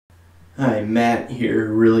Hi, Matt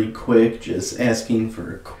here, really quick, just asking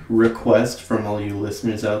for a request from all you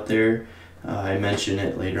listeners out there. I mention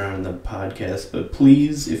it later on in the podcast, but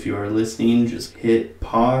please, if you are listening, just hit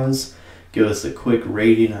pause, give us a quick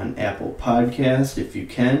rating on Apple Podcast if you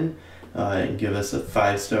can, and give us a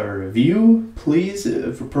 5-star review, please,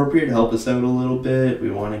 if appropriate. Help us out a little bit.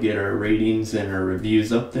 We want to get our ratings and our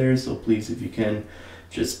reviews up there, so please, if you can,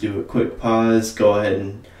 just do a quick pause, go ahead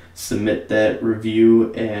and submit that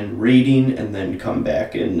review and rating, and then come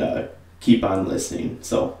back and keep on listening.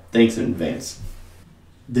 So thanks in advance.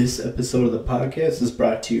 This episode of the podcast is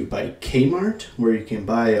brought to you by Kmart, where you can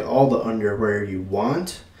buy all the underwear you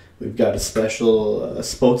want. We've got a special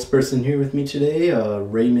spokesperson here with me today,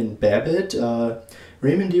 Raymond Babbitt.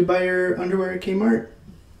 Raymond, do you buy your underwear at Kmart?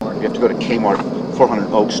 You have to go to Kmart,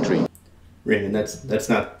 400 Oak Street. Raymond, that's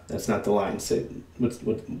not the line. Say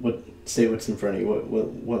what's in front of you.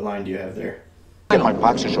 What line do you have there? I get my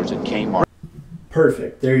boxer shorts at Kmart.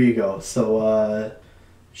 Perfect. There you go. So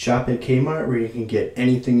shop at Kmart, where you can get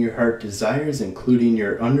anything your heart desires, including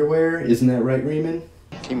your underwear. Isn't that right, Raymond?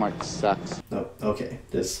 Kmart sucks. Oh, okay.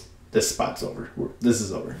 This spot's over. This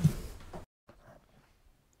is over.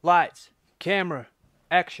 Lights, camera,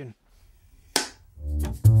 action.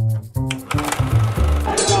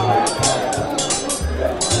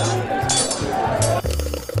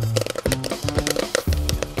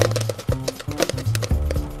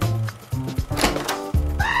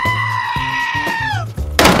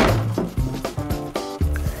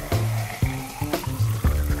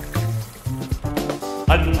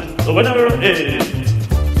 And the winner is...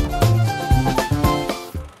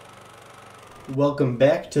 Welcome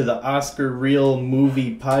back to the Oscar Reel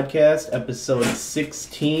Movie Podcast, episode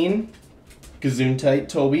 16. Gesundheit,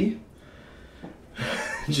 Toby.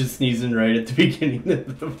 Just sneezing right at the beginning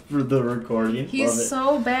of the recording. He's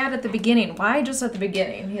so bad at the beginning. Why just at the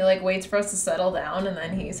beginning? He waits for us to settle down and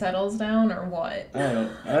then he settles down, or what? I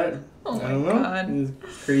don't know. God.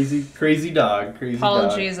 Crazy dog.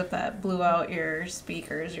 Apologies if that blew out your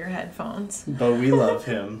speakers, your headphones. But we love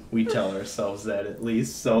him. We tell ourselves that at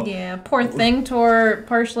least. So yeah, poor thing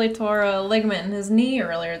partially tore a ligament in his knee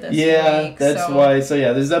earlier this week. Yeah, that's why. So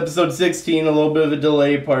yeah, this is episode 16. A little bit of a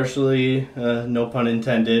delay, partially, no pun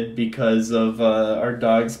intended, because of our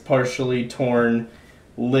dog's partially torn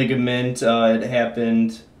ligament. It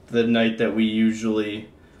happened the night that we usually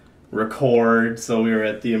record, so we were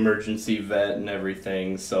at the emergency vet and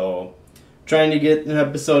everything, so trying to get an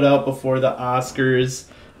episode out before the Oscars,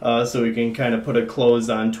 so we can kind of put a close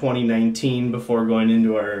on 2019 before going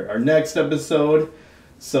into our next episode.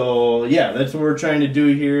 So yeah, that's what we're trying to do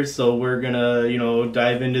here. So we're gonna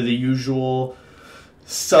dive into the usual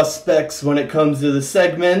suspects when it comes to the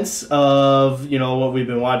segments of what we've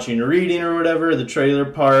been watching or reading or whatever, the trailer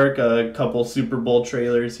park, a couple Super Bowl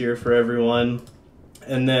trailers here for everyone.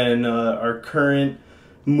 And then our current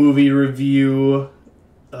movie review,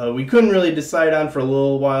 we couldn't really decide on for a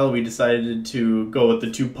little while. We decided to go with the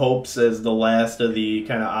Two Popes as the last of the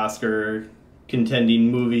kind of Oscar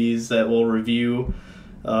contending movies that we'll review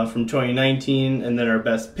from 2019. And then our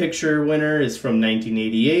Best Picture winner is from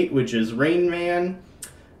 1988, which is Rain Man.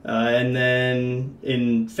 And then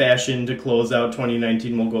in fashion to close out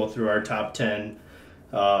 2019, we'll go through our top 10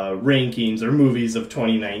 rankings or movies of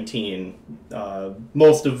 2019,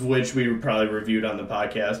 most of which we probably reviewed on the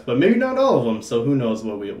podcast, but maybe not all of them, so who knows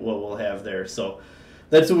what we'll have there. So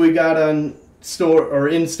that's what we got in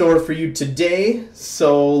store for you today.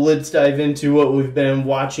 So let's dive into what we've been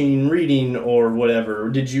watching, reading, or whatever.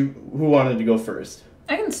 Who wanted to go first?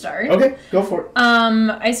 I can start. Okay, go for it.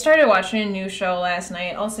 I started watching a new show last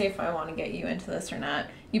night. I'll see if I want to get you into this or not.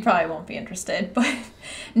 You probably won't be interested, but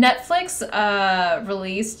Netflix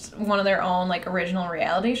released one of their own original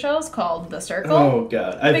reality shows called The Circle. Oh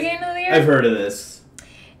god, at the beginning of the year. I've heard of this.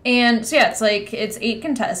 And so yeah, it's 8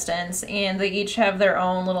 contestants, and they each have their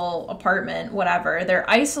own little apartment, whatever. They're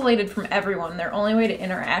isolated from everyone. Their only way to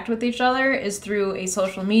interact with each other is through a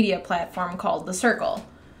social media platform called The Circle,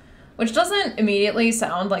 which doesn't immediately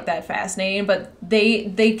sound like that fascinating, but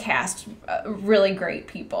they cast really great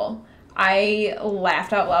people. I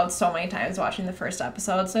laughed out loud so many times watching the first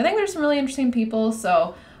episode, so I think there's some really interesting people.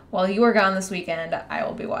 So while you are gone this weekend, I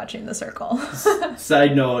will be watching The Circle.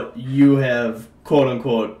 Side note, you have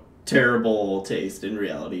quote-unquote terrible taste in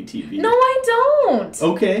reality TV. No, I don't.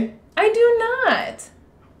 Okay. I do not.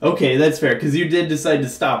 Okay, that's fair, because you did decide to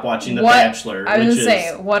stop watching The Bachelor. I was going to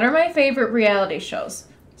say, what are my favorite reality shows?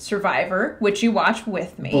 Survivor, which you watch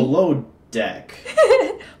with me. Below Deck.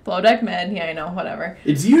 Below Deck Med, yeah, I know, whatever.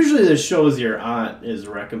 It's usually the shows your aunt is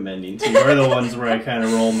recommending to you, are the ones where I kind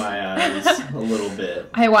of roll my eyes a little bit.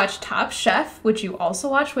 I watched Top Chef, which you also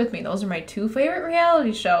watched with me. Those are my 2 favorite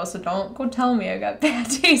reality shows, so don't go tell me I got bad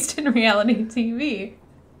taste in reality TV.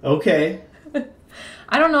 Okay.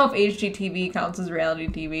 I don't know if HGTV counts as reality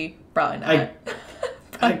TV. Probably not.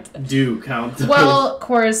 I do count those. Well, of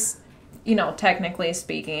course, you know, technically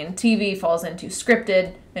speaking, TV falls into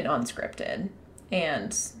scripted and unscripted.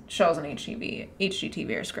 And shows on HGTV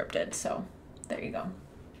are scripted, so there you go.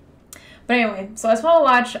 But anyway, so I just want to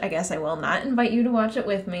watch. I guess I will not invite you to watch it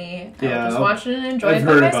with me. I will just watch it and enjoy it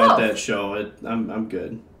by myself. I've heard about that show. I'm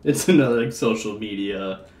good. It's another like social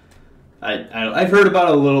media. I've heard about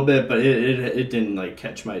it a little bit, but it didn't like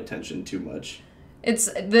catch my attention too much.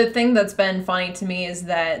 It's the thing that's been funny to me is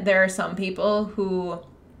that there are some people who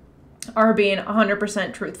are being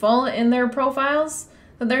 100% truthful in their profiles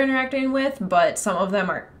that they're interacting with, but some of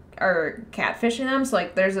them are catfishing them. So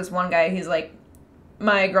like there's this one guy, he's like,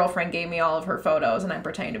 my girlfriend gave me all of her photos and I'm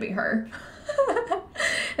pretending to be her.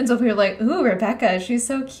 And so people are like, ooh, Rebecca, she's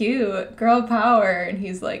so cute, girl power. And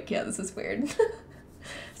he's like, yeah, this is weird.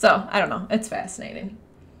 So I don't know, it's fascinating.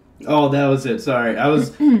 Oh, that was it. Sorry. I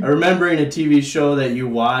was remembering a TV show that you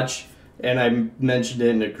watch, and I mentioned it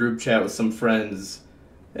in a group chat with some friends,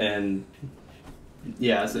 and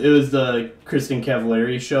yeah, so it was the Kristen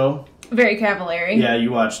Cavallari show. Very Cavallari. Yeah,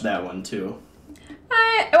 you watched that one too.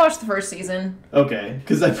 I watched the first season. Okay,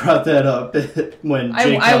 because I brought that up when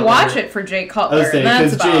Jay Cutler, I watch it for Jay Cutler. I was saying,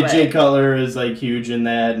 because Jay Cutler is like huge in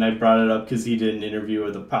that, and I brought it up because he did an interview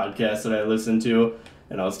with a podcast that I listened to,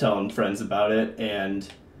 and I was telling friends about it, and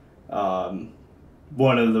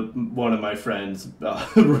one of my friends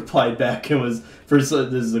replied back and was, this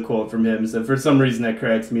is a quote from him, said, for some reason that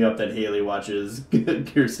cracks me up that Haley watches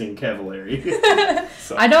Kirsten Cavallari.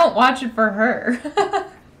 So. I don't watch it for her.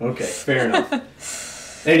 Okay, fair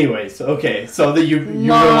enough. Anyways, okay, so you were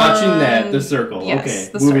watching that, The Circle. Yes, okay,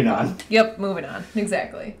 The moving Circle. on. Yep, moving on.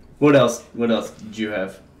 Exactly. What else did you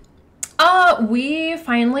have? We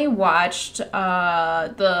finally watched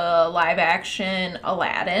the live action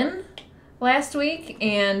Aladdin last week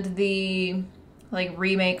and the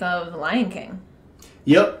remake of The Lion King.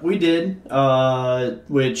 Yep, we did. I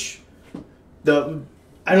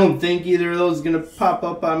don't think either of those is gonna pop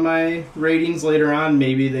up on my ratings later on.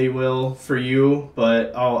 Maybe they will for you,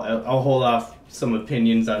 but I'll hold off some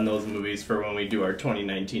opinions on those movies for when we do our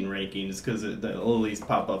 2019 rankings, because they'll at least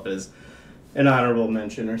pop up as an honorable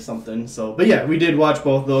mention or something. So, but yeah, we did watch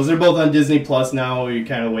both of those. They're both on Disney Plus now. We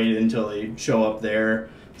kind of waited until they show up there,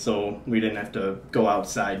 so we didn't have to go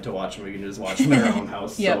outside to watch them. We can just watch them in our own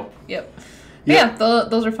house. Yep. Yeah,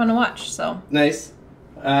 those are fun to watch. So nice.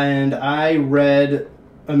 And I read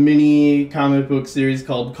a mini comic book series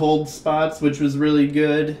called Cold Spots, which was really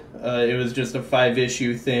good. It was just a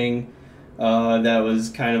 5-issue thing that was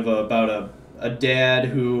kind of about a dad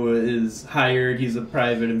who is hired. He's a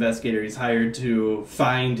private investigator. He's hired to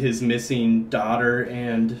find his missing daughter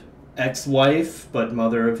and ex-wife, but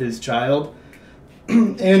mother of his child.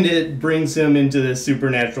 And it brings him into this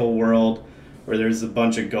supernatural world where there's a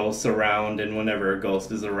bunch of ghosts around, and whenever a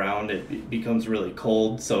ghost is around, it becomes really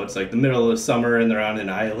cold. So it's like the middle of summer, and they're on an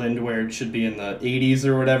island where it should be in the 80s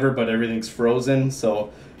or whatever, but everything's frozen.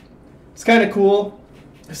 So it's kind of cool.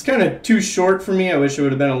 It's kind of too short for me. I wish it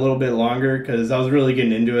would have been a little bit longer, because I was really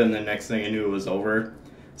getting into it, and the next thing I knew it was over.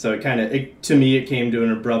 So to me, it came to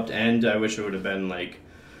an abrupt end. I wish it would have been like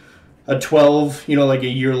a 12, like a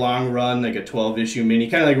year-long run, like a 12-issue mini,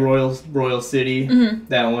 kind of like Royal City,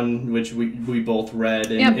 that one, which we both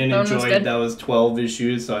read and enjoyed. That was 12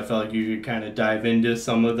 issues, so I felt like you could kind of dive into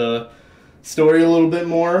some of the story a little bit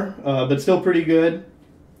more, but still pretty good.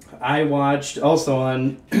 I watched, also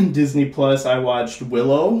on Disney Plus, I watched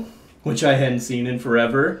Willow, which I hadn't seen in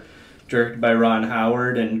forever, directed by Ron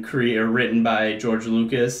Howard and written by George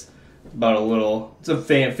Lucas. It's a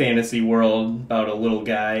fantasy world about a little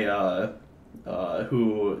guy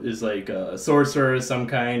who is like a sorcerer of some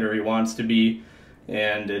kind, or he wants to be,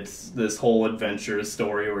 and it's this whole adventurous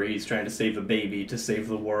story where he's trying to save a baby to save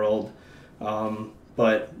the world.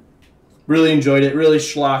 But really enjoyed it. Really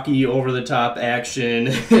schlocky, over-the-top action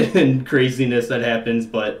and craziness that happens,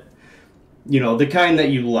 but the kind that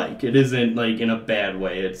you like. It isn't like in a bad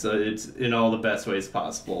way. It's in all the best ways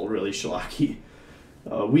possible. Really schlocky.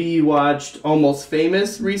 We watched Almost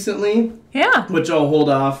Famous recently. Yeah. Which I'll hold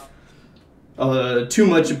off too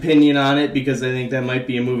much opinion on it, because I think that might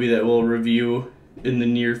be a movie that we'll review in the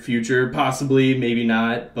near future. Possibly, maybe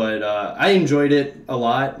not. But I enjoyed it a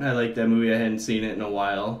lot. I liked that movie. I hadn't seen it in a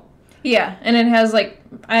while. Yeah, and it has, like,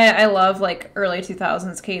 I love, like, early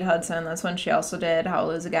 2000s Kate Hudson. That's when she also did How to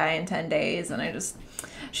Lose a Guy in 10 Days, and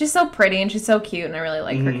she's so pretty and she's so cute, and I really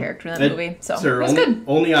like her character in that movie. So it's her it was good.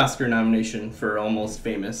 Only Oscar nomination for Almost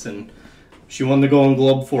Famous, and she won the Golden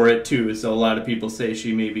Globe for it too. So a lot of people say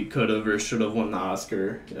she maybe could have or should have won the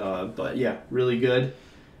Oscar. But yeah, really good.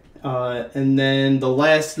 And then the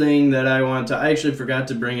last thing that I actually forgot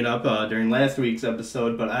to bring it up during last week's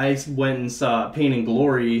episode, but I went and saw Pain and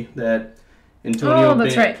Glory, that Antonio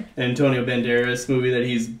Banderas movie that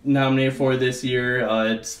he's nominated for this year.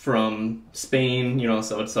 It's from Spain,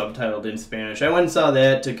 so it's subtitled in Spanish. I went and saw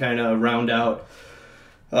that to kind of round out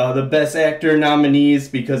the Best Actor nominees,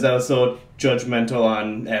 because I was so judgmental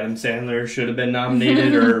on Adam Sandler should have been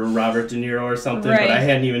nominated or Robert De Niro or something, right. But I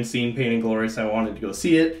hadn't even seen Pain and Glory, so I wanted to go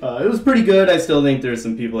see it. It was pretty good. I still think there's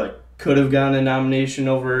some people that could have gotten a nomination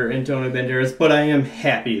over Antonio Banderas, but I am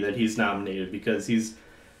happy that he's nominated because he's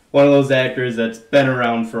one of those actors that's been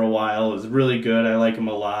around for a while, is really good. I like him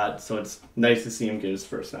a lot, so it's nice to see him get his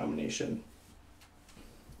first nomination.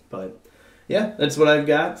 But yeah, that's what I've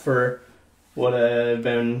got for what I've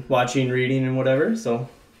been watching, reading, and whatever. So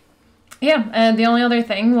yeah, and the only other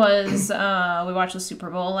thing was we watched the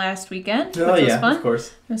Super Bowl last weekend, which was fun. Of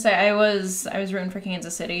course. I was rooting for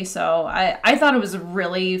Kansas City, so I thought it was a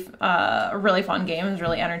really fun game. It was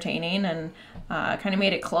really entertaining and kind of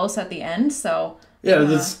made it close at the end. So yeah,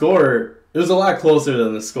 the score, it was a lot closer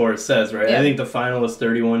than the score says, right? Yeah. I think the final was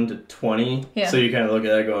 31-20. Yeah. So you kind of look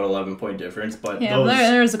at that, go an 11-point difference. But yeah,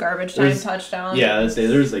 there was a garbage time touchdown. Yeah, I'd say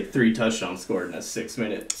there's like 3 touchdowns scored in a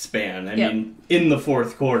 6-minute span. I mean, in the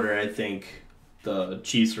fourth quarter, I think the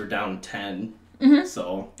Chiefs were down 10. Mm-hmm.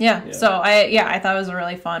 So so I thought it was a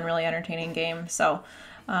really fun, really entertaining game. So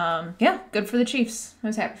good for the Chiefs. I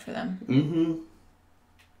was happy for them.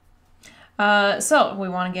 Mm-hmm. So we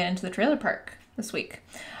want to get into the trailer park this week.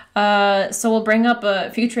 So we'll bring up a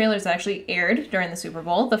few trailers that actually aired during the Super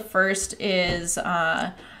Bowl. The first is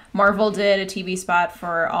Marvel did a TV spot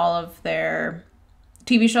for all of their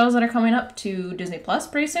TV shows that are coming up to Disney Plus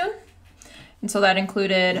pretty soon. And so that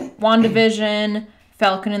included WandaVision,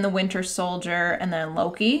 Falcon and the Winter Soldier, and then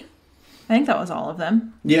Loki. I think that was all of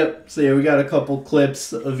them. Yep. So yeah, we got a couple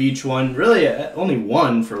clips of each one. Really, only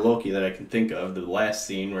one for Loki that I can think of. The last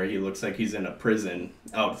scene where he looks like he's in a prison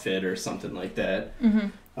outfit or something like that.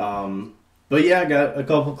 Mm-hmm. But yeah, I got a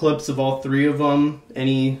couple clips of all 3 of them.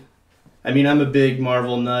 I'm a big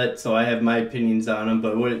Marvel nut, so I have my opinions on them.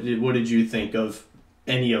 But what did you think of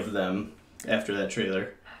any of them after that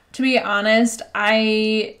trailer? To be honest,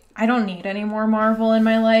 I don't need any more Marvel in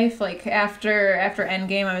my life. Like, after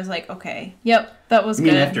Endgame, I was like, okay, yep, that was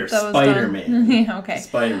good. After Spider-Man. Yeah, okay.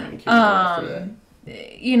 Spider-Man came out after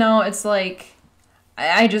that. It's like,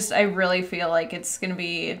 I really feel like it's going to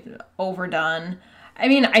be overdone. I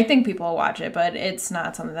mean, I think people will watch it, but it's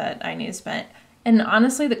not something that I need to spend. And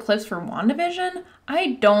honestly, the clips for WandaVision,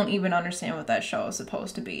 I don't even understand what that show is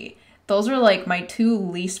supposed to be. Those are like my 2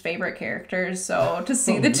 least favorite characters, so to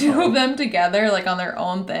see the 2 of them together like on their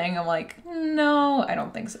own thing, I'm like, no, I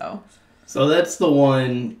don't think so. So that's the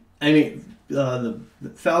one. I mean, the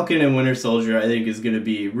Falcon and Winter Soldier, I think, is going to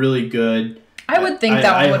be really good. I would think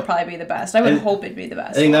that one would probably be the best. I would hope it'd be the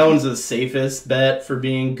best. I think that one's the safest bet for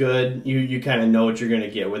being good. You kind of know what you're going to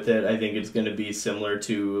get with it. I think it's going to be similar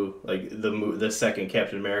to like the second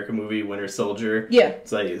Captain America movie, Winter Soldier. Yeah,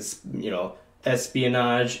 it's like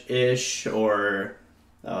espionage-ish, or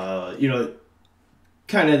kind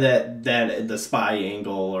of that the spy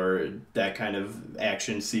angle, or that kind of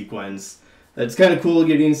action sequence. It's kind of cool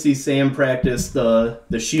getting to see Sam practice the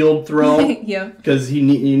shield throw. Yeah, because you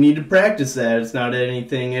need to practice that. It's not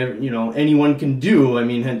anything anyone can do. I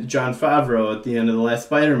mean, Jon Favreau at the end of the last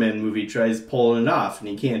Spider-Man movie tries pulling it off and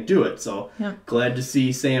he can't do it. So glad to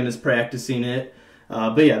see Sam is practicing it.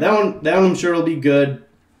 But yeah, that one I'm sure will be good.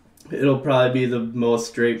 It'll probably be the most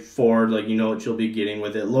straightforward, like what you'll be getting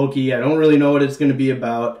with it. Loki, I don't really know what it's going to be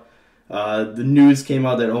about. The news came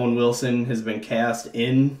out that Owen Wilson has been cast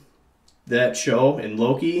in that show in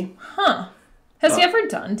Loki. Huh. Has he ever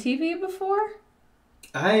done TV before?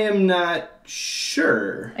 I am not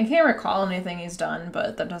sure. I can't recall anything he's done,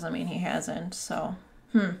 but that doesn't mean he hasn't, so...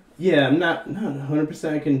 Yeah, I'm not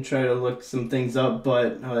 100%. I can try to look some things up,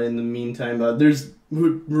 but in the meantime, there's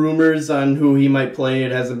rumors on who he might play.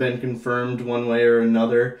 It hasn't been confirmed one way or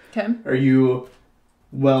another. Okay. Are you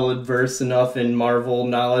well-versed enough in Marvel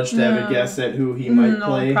knowledge to have a guess at who he might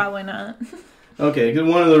play? No, probably not. Okay, because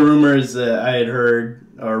one of the rumors that I had heard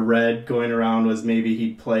or read going around was maybe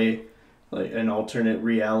he'd play like an alternate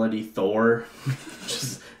reality Thor.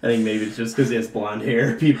 I think maybe it's just because he has blonde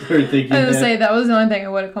hair. People are thinking I was that. gonna say that was the only thing I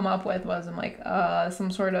would have come up with was I'm like some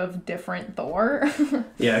sort of different Thor.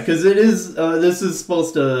 Yeah, because it is. This is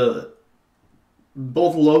supposed to.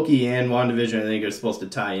 Both Loki and WandaVision, I think, are supposed to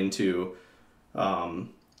tie into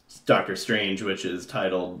Doctor Strange, which is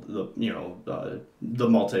titled the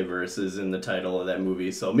multiverse is in the title of that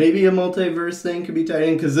movie. So maybe a multiverse thing could be tied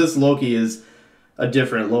in because this Loki is a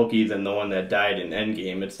different Loki than the one that died in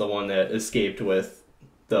Endgame. It's the one that escaped with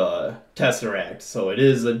the Tesseract. So it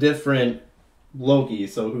is a different Loki.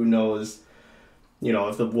 So who knows?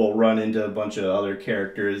 If we'll run into a bunch of other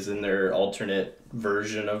characters in their alternate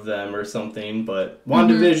version of them or something. But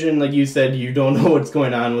WandaVision, like you said, you don't know what's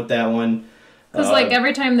going on with that one. Because,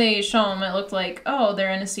 every time they show them, it looked like, oh,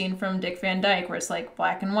 they're in a scene from Dick Van Dyke where it's,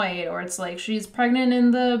 black and white, or it's she's pregnant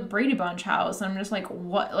in the Brady Bunch house. And I'm just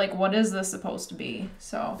what is this supposed to be?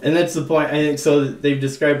 So. And that's the point. I think, so they've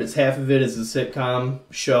described it's half of it as a sitcom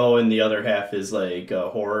show, and the other half is, a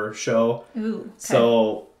horror show. Ooh, okay.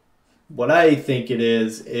 So, what I think it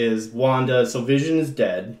is Wanda, so Vision is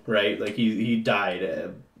dead, right? He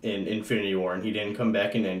died in Infinity War, and he didn't come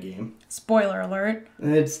back in Endgame. Spoiler alert.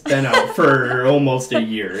 It's been out for almost a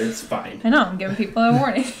year. It's fine. I know. I'm giving people a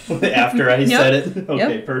warning. After I said it?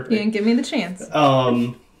 Okay, perfect. You didn't give me the chance.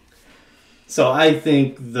 So I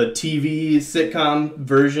think the TV sitcom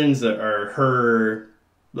versions are her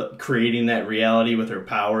creating that reality with her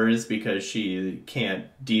powers because she can't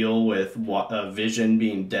deal with Vision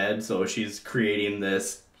being dead. So she's creating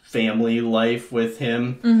this family life with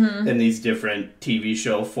him in these different TV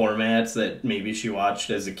show formats that maybe she watched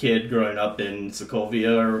as a kid growing up in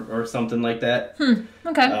Sokovia or something like that.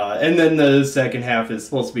 Okay. And then the second half is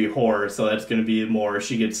supposed to be horror, so that's going to be more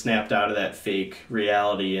she gets snapped out of that fake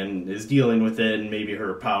reality and is dealing with it, and maybe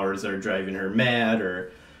her powers are driving her mad,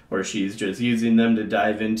 or she's just using them to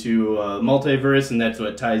dive into a multiverse, and that's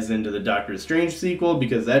what ties into the Doctor Strange sequel,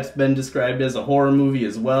 because that's been described as a horror movie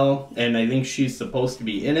as well, and I think she's supposed to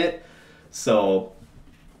be in it. So,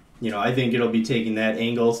 I think it'll be taking that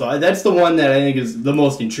angle. So that's the one that I think is the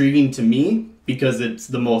most intriguing to me, because it's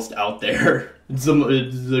the most out there. It's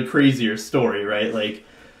the crazier story, right?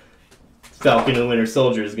 Falcon and the Winter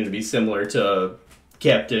Soldier is going to be similar to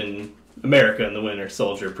Captain America and the Winter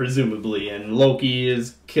Soldier, presumably, and Loki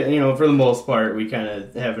is, for the most part, we kind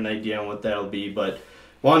of have an idea on what that'll be, but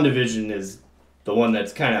WandaVision is the one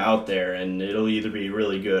that's kind of out there, and it'll either be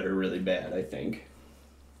really good or really bad, I think.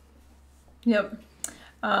 Yep.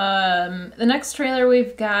 The next trailer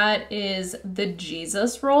we've got is the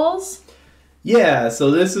Jesus Rolls. Yeah,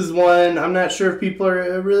 so this is one, I'm not sure if people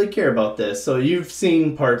really care about this. So you've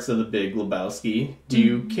seen parts of The Big Lebowski. Do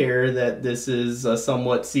you care that this is a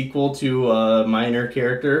somewhat sequel to a minor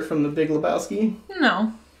character from The Big Lebowski?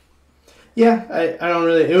 No. Yeah, I don't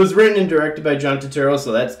really. It was written and directed by John Turturro,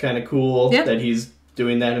 so that's kind of cool that he's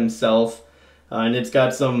doing that himself. And it's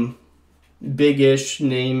got some big-ish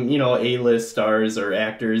name, A-list stars or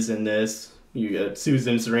actors in this. You got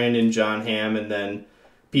Susan Sarandon, John Hamm, and then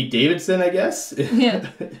Pete Davidson, I guess. Yeah.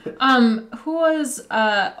 Who was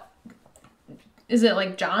is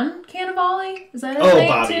it John Cannavale? Is that his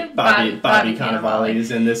name too? Bobby Cannavale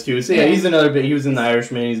is in this too. So yeah, he's another bit. He was in The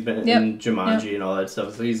Irishman. He's been in Jumanji and all that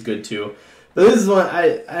stuff. So he's good too. But this is one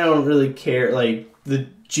I don't really care. The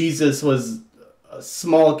Jesus was a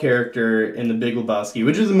small character in The Big Lebowski,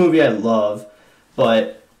 which is a movie I love,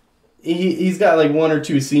 but he's got one or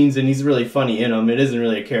two scenes and he's really funny in them. It isn't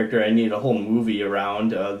really a character I need a whole movie around.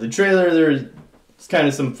 The trailer, there's kind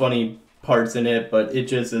of some funny parts in it, but it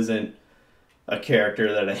just isn't a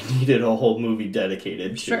character that I needed a whole movie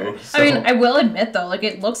dedicated to. Sure. So. I mean, I will admit though,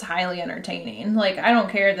 it looks highly entertaining. I don't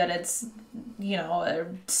care that it's a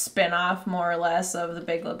spin-off more or less of The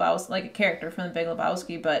Big Lebowski, a character from The Big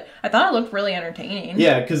Lebowski, but I thought it looked really entertaining.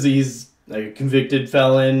 Yeah, because he's a convicted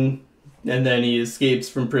felon, and then he escapes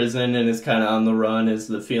from prison and is kind of on the run, is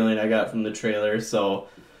the feeling I got from the trailer. So,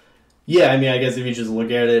 yeah, I mean, I guess if you just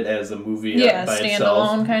look at it as a movie by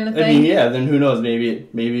itself, standalone kind of thing. I mean, yeah, then who knows? Maybe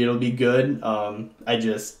it'll be good.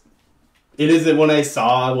 It isn't, when I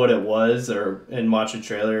saw what it was and watched the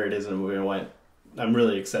trailer, it isn't a movie I went, I'm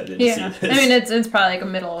really excited to see this. I mean, it's probably a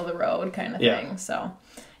middle of the road kind of thing. So,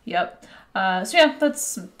 yep. That's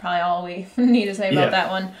probably all we need to say about that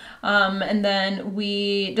one. And then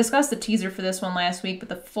we discussed the teaser for this one last week, but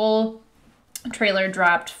the full trailer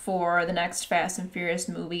dropped for the next Fast and Furious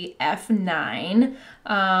movie, F9.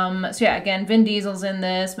 Again, Vin Diesel's in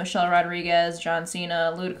this, Michelle Rodriguez, John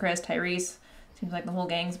Cena, Ludacris, Tyrese. Seems like the whole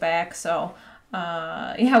gang's back. So,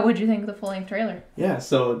 what'd you think of the full-length trailer? Yeah,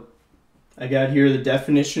 so I got here the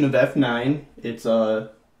definition of F9. It's to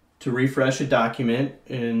refresh a document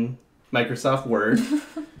in Microsoft Word.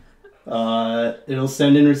 It'll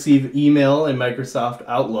send and receive email in Microsoft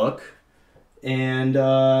Outlook, and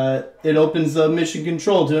it opens the mission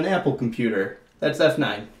control to an Apple computer. That's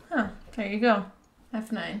F9. Huh, there you go.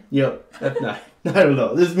 F9. Yep, F9. I don't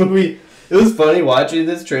know. This movie, it was funny watching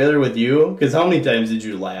this trailer with you, because how many times did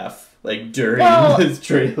you laugh, like, during this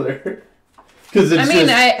trailer? Because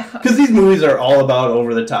these movies are all about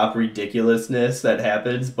over-the-top ridiculousness that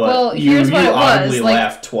happens, but you audibly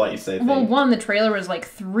laughed twice, I think. Well, the trailer was like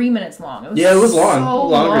 3 minutes long. It was long. So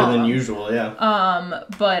longer than usual, yeah.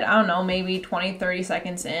 But I don't know, maybe 20, 30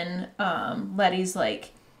 seconds in, Letty's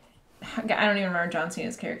like, I don't even remember John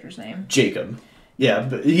Cena's character's name. Jacob. Yeah,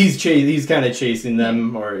 but he's kind of chasing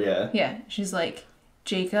them, or yeah. Yeah, she's like,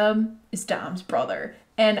 Jacob is Dom's brother.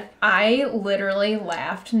 And I literally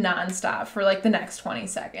laughed nonstop for like the next 20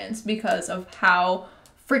 seconds because of how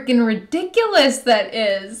freaking ridiculous that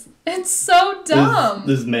is. It's so dumb.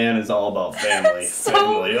 This man is all about family.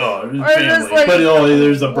 Family. Family. Like, but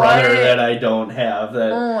there's a brother that I don't have.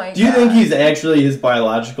 Do you think he's actually his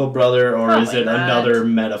biological brother, or Probably is it not. Another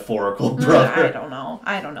metaphorical brother?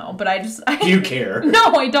 I don't know. But Do you care?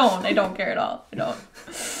 No, I don't. I don't care at all. I don't.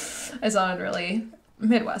 I sounded really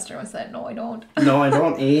Midwestern with that. No, I don't. No, I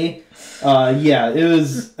don't. Yeah, it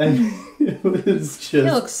was. It was just. It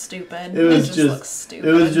looks stupid. It looks stupid.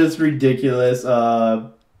 It was just ridiculous.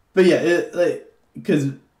 But yeah, because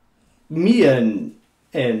Mia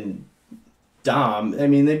and Dom, I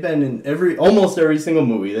mean, they've been in almost every single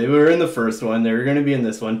movie. They were in the first one. They were going to be in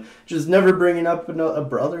this one. Just never bringing up another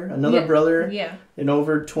brother. Yeah. In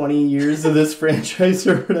over 20 years of this franchise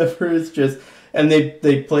or whatever. It's just. And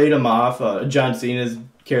they played him off, John Cena's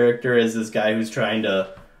character, as this guy who's trying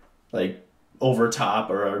to, like, overtop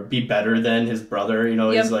or be better than his brother. You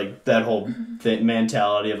know, he's like that whole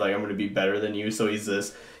mentality of, like, I'm going to be better than you. So he's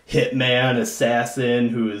this hitman, assassin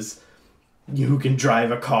who can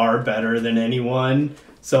drive a car better than anyone.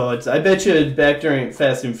 So I bet you back during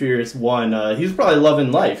Fast and Furious 1, he was probably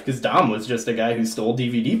loving life, because Dom was just a guy who stole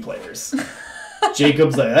DVD players.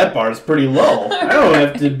 Jacob's like, that bar's pretty low. I don't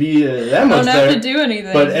have to be that much better. I don't have to do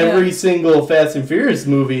anything. But every single Fast and Furious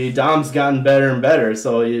movie, Dom's gotten better and better.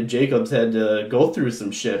 So Jacob's had to go through some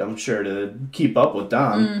shit, I'm sure, to keep up with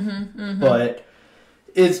Dom. But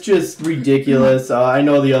it's just ridiculous. I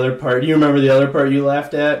know the other part. Do you remember the other part you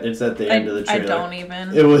laughed at? It's at the end of the trailer. I don't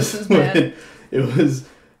even. It was.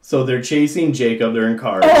 So they're chasing Jacob. They're in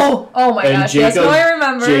cars. Oh my gosh! Jacob, yes, no, I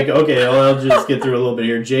remember. Okay, well, I'll just get through a little bit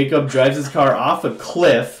here. Jacob drives his car off a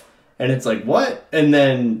cliff, and it's like, what? And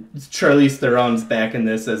then Charlize Theron's back in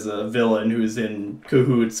this as a villain who's in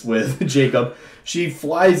cahoots with Jacob. She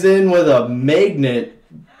flies in with a magnet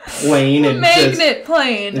plane and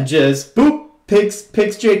just boop.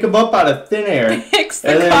 Picks Jacob up out of thin air. Picks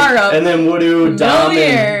the car up. And then what do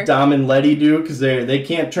Dom and Letty do? Because they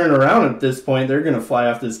can't turn around at this point. They're going to fly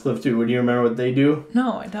off this cliff too. Do you remember what they do?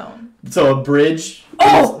 No, I don't. So a bridge.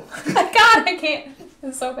 Oh! God, I can't.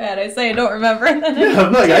 It's so bad. I say I don't remember.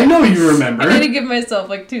 I'm like, I know you remember. I need to give myself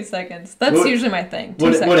like 2 seconds. That's usually my thing.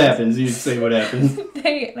 2 seconds. What happens? You say what happens.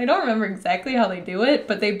 I don't remember exactly how they do it,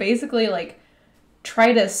 but they basically like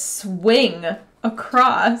try to swing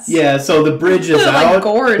across. Yeah, so the bridge is out,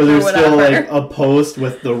 but there's still like a post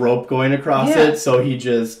with the rope going across it, so he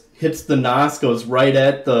just hits the nos, goes right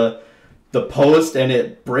at the post, and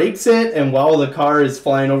it breaks it, and while the car is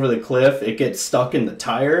flying over the cliff, it gets stuck in the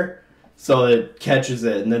tire, so it catches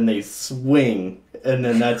it, and then they swing, and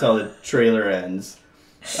then that's how the trailer ends.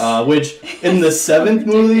 Which, in the 7th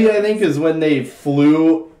movie, I think, is when they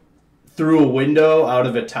flew through a window out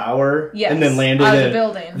of a tower and then landed out of in the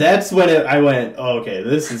building. That's when I went, oh, okay,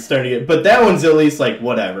 this is starting to get... But that one's at least like,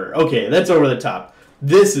 whatever. Okay, that's over the top.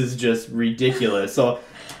 This is just ridiculous. So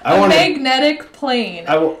I want magnetic plane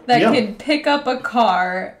that can pick up a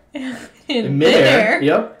car in midair.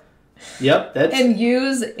 Yep. And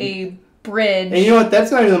use a bridge. And you know what?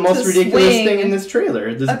 That's not even the most ridiculous thing in this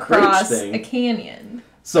trailer. This across bridge thing. A canyon.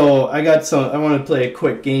 So I want to play a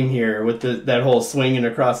quick game here with that whole swinging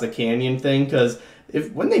across the canyon thing, because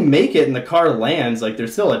when they make it and the car lands, like, they're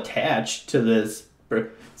still attached to this.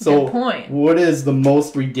 So good point. What is the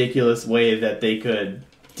most ridiculous way that they could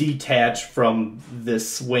detach from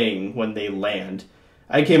this swing when they land?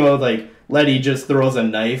 I came up with, like, Letty just throws a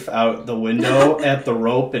knife out the window at the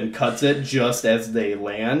rope and cuts it just as they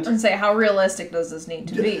land. And say, how realistic does this need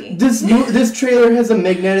to be? This trailer has a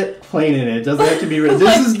magnetic plane in it. It doesn't have to be real.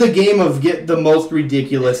 This is the game of get the most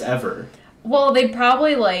ridiculous ever. Well, they'd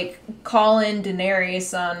probably, like, call in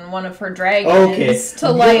Daenerys on one of her dragons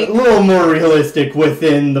to, like... A little more realistic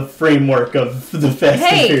within the framework of the Fast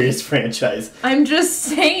and Furious franchise. I'm just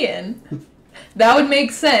saying. That would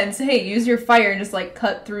make sense. Hey, use your fire and just like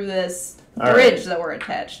cut through this All bridge right. that we're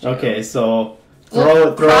attached to. Okay, so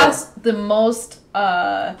Well, throw cross the most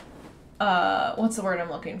what's the word I'm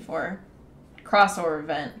looking for? Crossover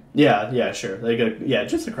event. Yeah, sure.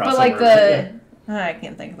 Just a crossover. But like yeah. I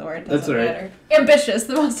can't think of the word. That's Doesn't all right. matter. Ambitious,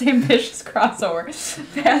 the most ambitious crossover.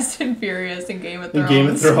 Fast and Furious and Game of Thrones. In Game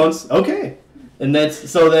of Thrones? Okay. And that's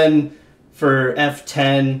so then for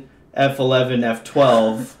F10, F11,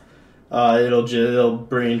 F12,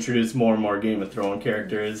 it'll introduce more and more Game of Thrones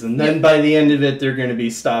characters, and then by the end of it, they're going to be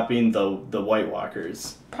stopping the White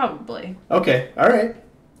Walkers. Probably. Okay, all right,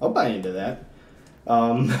 I'll buy into that.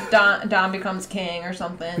 Don becomes king or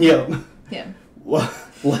something. Yep. Yeah. Well,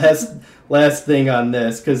 last thing on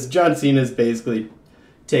this, because John Cena's basically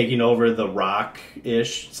taking over the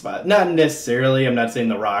Rock-ish spot. Not necessarily. I'm not saying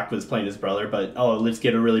the Rock was playing his brother, but let's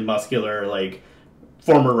get a really muscular like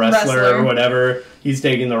former wrestler or whatever. He's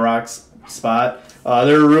taking the Rock's spot.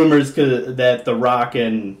 There are rumors that the Rock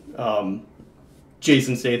and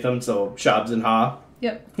Jason Statham, so Shobbs and Haw,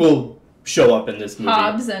 will show up in this movie.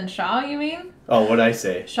 Hobbs and Shaw, you mean? Oh, what'd I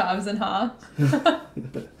say? Shobbs and Haw.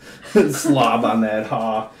 Slob on that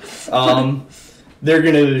Haw. They're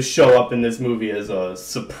going to show up in this movie as a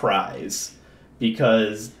surprise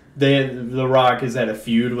because The Rock has had a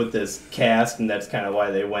feud with this cast, and that's kind of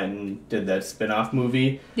why they went and did that spin-off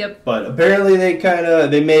movie. Yep. But apparently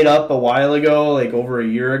they made up a while ago, like over a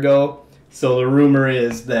year ago. So the rumor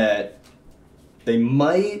is that they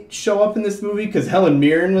might show up in this movie because Helen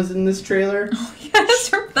Mirren was in this trailer. Oh, yeah,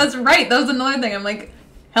 that's right. That was another thing. I'm like,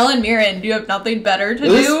 Helen Mirren, do you have nothing better to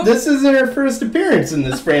do? This isn't her first appearance in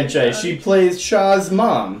this franchise. She plays Shaw's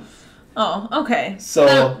mom. Oh, okay.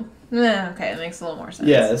 So... okay, it makes a little more sense.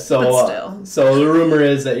 Yeah, but still. So the rumor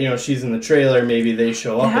is that, she's in the trailer, maybe they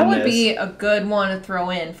show up That in this. would be a good one to throw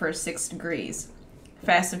in for 6 degrees.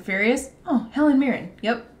 Fast and Furious? Oh, Helen Mirren.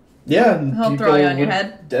 Yep. Yeah. He'll throw you on your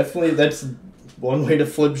head. Definitely, that's one way to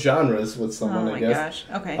flip genres with someone, I guess.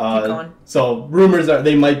 Oh my gosh. Okay, keep going. So rumors are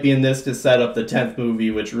they might be in this to set up the 10th movie,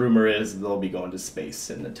 which rumor is they'll be going to space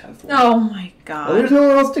in the 10th one. Oh my god. Well, there's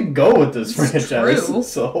nowhere else to go with this franchise, true.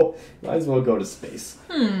 so might as well go to space.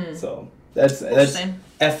 So that's Interesting.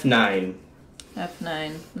 F9.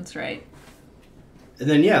 F9, that's right. And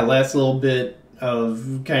then, last little bit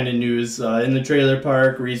of kind of news. In the trailer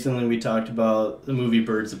park, recently we talked about the movie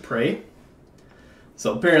Birds of Prey.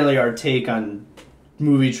 So apparently our take on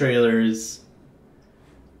movie trailers,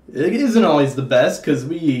 it isn't always the best because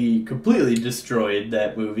we completely destroyed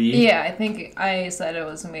that movie. Yeah, I think I said it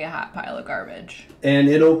was going to be a hot pile of garbage. And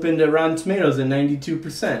it opened at Rotten Tomatoes at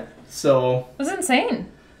 92%. So... It was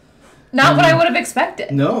insane. Not what I would have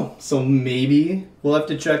expected. No, so maybe we'll have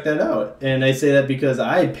to check that out. And I say that because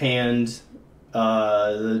I panned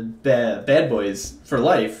the Bad Boys for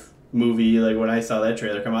Life movie, like when I saw that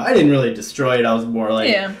trailer come out. I didn't really destroy it. I was more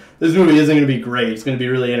like, this movie isn't going to be great. It's going to be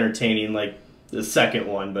really entertaining like the second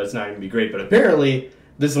one, but it's not going to be great. But apparently,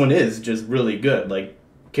 this one is just really good. Like,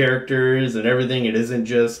 characters and everything. It isn't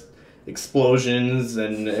just explosions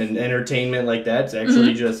and entertainment like that. It's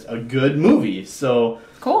actually just a good movie. So...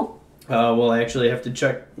 Cool. We'll actually have to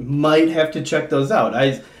check those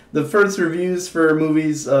out. The first reviews for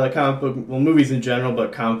movies, movies in general,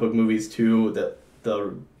 but comic book movies too, that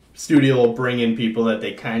the studio will bring in people that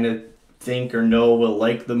they kind of think or know will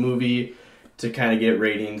like the movie to kind of get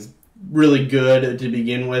ratings really good to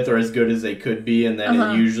begin with, or as good as they could be, and then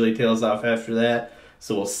it usually tails off after that.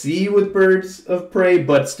 So we'll see with Birds of Prey,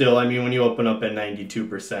 but still, I mean, when you open up at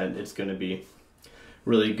 92%, it's going to be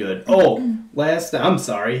really good. Oh, last thing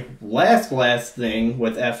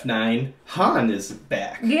with F9, Han is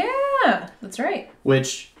back. Yeah, that's right.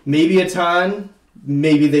 Which, maybe it's Han,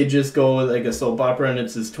 maybe they just go with like a soap opera and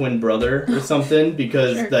it's his twin brother or something,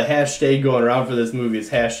 because the hashtag going around for this movie is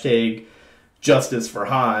hashtag justice for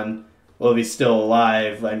Han. Well, if he's still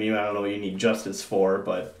alive, I mean, I don't know what you need justice for,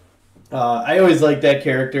 but I always liked that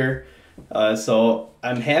character. So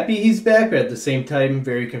I'm happy he's back, but at the same time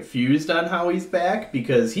very confused on how he's back,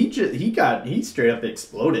 because he straight up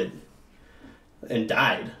exploded and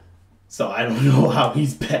died. So I don't know how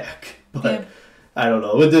he's back, but I don't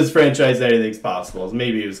know. With this franchise, anything's possible.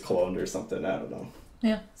 Maybe he was cloned or something. I don't know.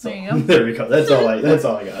 Yeah, so, there you go. There we go. That's all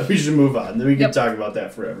I got. We should move on. We can talk about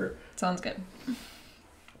that forever. Sounds good.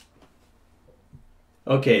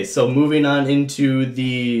 Okay, so moving on into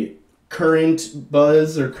the current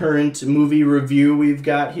buzz or current movie review we've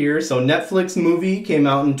got here. So Netflix movie came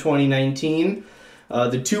out in 2019,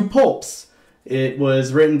 The Two Popes. It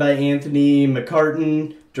was written by Anthony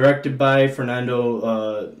McCartan, directed by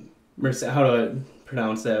Fernando, how do I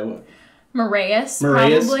pronounce that? Moraes,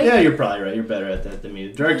 Moraes? probably. Yeah, you're probably right. You're better at that than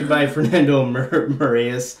me. Directed by Fernando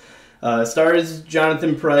Moraes. Stars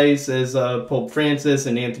Jonathan Pryce as Pope Francis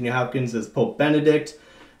and Anthony Hopkins as Pope Benedict.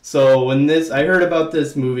 So when I heard about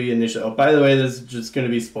this movie initially. Oh, by the way, this is just going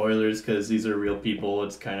to be spoilers because these are real people.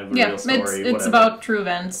 It's kind of a real story. It's about true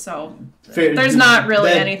events, so there's not really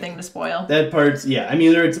anything to spoil. That part's, yeah. I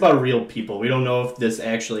mean, it's about real people. We don't know if this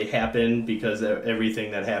actually happened because everything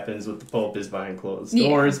that happens with the Pope is behind closed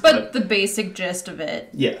doors. But the basic gist of it.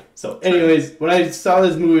 Yeah. So, anyways, when I saw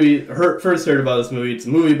this movie, first heard about this movie, it's a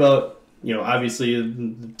movie about, obviously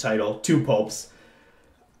the title, two popes.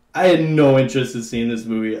 I had no interest in seeing this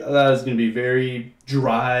movie. I thought it was going to be very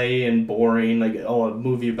dry and boring. Like, a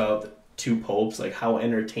movie about two popes. Like, how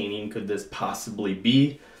entertaining could this possibly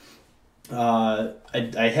be? I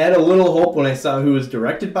had a little hope when I saw who it was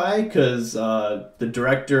directed by, because the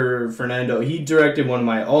director, Fernando, he directed one of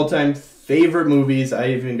my all-time favorite movies. I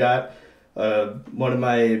even got one of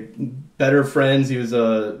my better friends. He was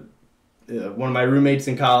one of my roommates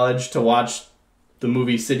in college to watch the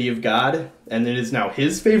movie City of God, and it is now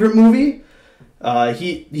his favorite movie.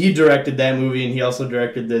 He directed that movie, and he also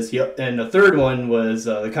directed this. And the third one was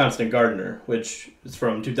The Constant Gardener, which is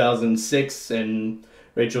from 2006, and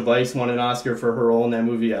Rachel Weisz won an Oscar for her role in that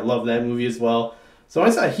movie. I love that movie as well. So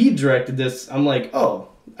when I saw he directed this, I'm like, oh,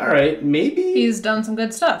 all right, maybe he's done some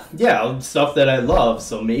good stuff. Yeah, stuff that I love,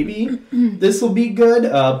 so maybe this will be good.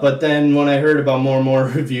 But then when I heard about more and more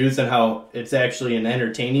reviews and how it's actually an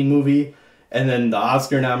entertaining movie, and then the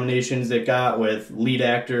Oscar nominations it got with lead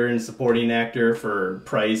actor and supporting actor for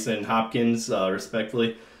Pryce and Hopkins,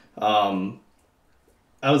 respectively. And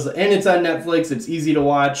it's on Netflix. It's easy to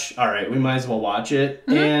watch. All right, we might as well watch it.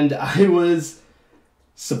 Mm-hmm. And I was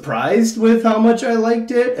surprised with how much I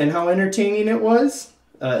liked it and how entertaining it was.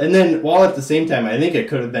 And then, while at the same time, I think it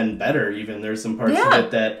could have been better. Even there's some parts of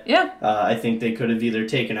it that I think they could have either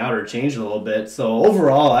taken out or changed a little bit. So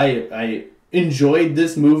overall, I enjoyed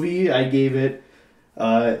this movie. I gave it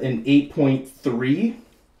an 8.3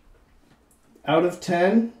 out of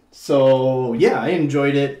 10. So yeah, I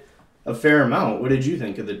enjoyed it a fair amount. What did you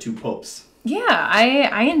think of the two popes? Yeah,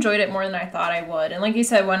 I enjoyed it more than I thought I would. And like you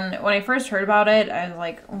said, when I first heard about it, I was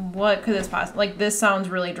like, what could this possibly... Like, this sounds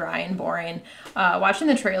really dry and boring. Watching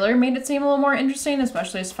the trailer made it seem a little more interesting,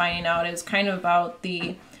 especially as finding out it's kind of about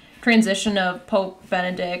the transition of Pope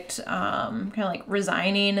Benedict kind of like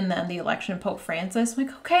resigning, and then the election of Pope Francis. I'm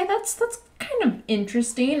like, okay, that's kind of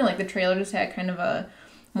interesting. Like, the trailer just had kind of a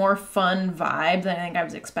more fun vibe than I think I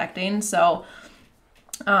was expecting. So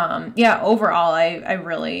overall I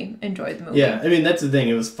really enjoyed the movie. Yeah, I mean, that's the thing,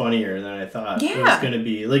 it was funnier than I thought it was going to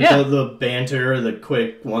be. Like, the banter, the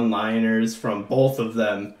quick one-liners from both of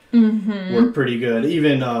them were pretty good.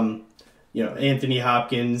 Even Anthony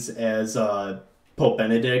Hopkins as Pope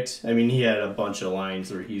Benedict, I mean, he had a bunch of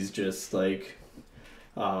lines where he's just like,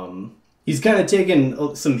 he's kind of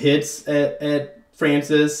taking some hits at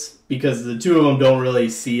Francis, because the two of them don't really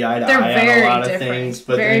see eye to eye on a lot of things.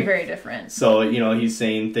 But very different. So, he's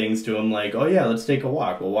saying things to him like, oh yeah, let's take a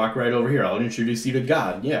walk. We'll walk right over here. I'll introduce you to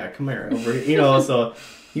God. Yeah, come here. Over here. So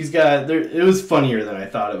he's got, it was funnier than I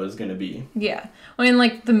thought it was going to be. Yeah. I mean,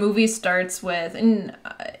 like, the movie starts with, and,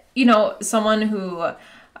 someone who,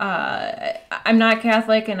 I'm not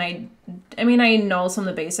Catholic, and I mean, I know some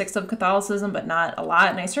of the basics of Catholicism, but not a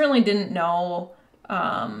lot. And I certainly didn't know,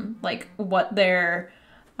 what their...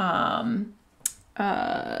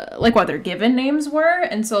 what their given names were.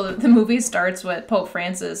 And so the movie starts with Pope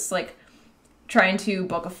Francis like trying to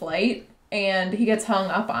book a flight, and he gets hung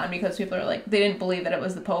up on because people are like, they didn't believe that it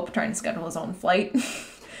was the Pope trying to schedule his own flight.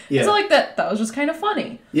 Yeah. So like that was just kind of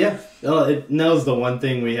funny. Yeah. That was the one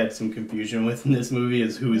thing we had some confusion with in this movie,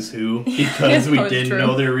 is who's who, because we didn't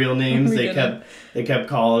know their real names. They kept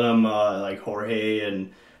calling them like Jorge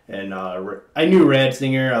and I knew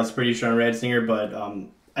Radsinger. I was pretty sure on Radsinger, but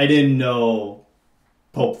I didn't know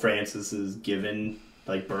Pope Francis's given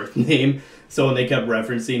birth name. So when they kept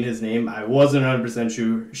referencing his name, I wasn't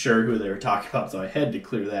 100% sure who they were talking about, so I had to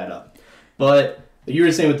clear that up. But you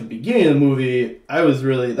were saying with the beginning of the movie, that was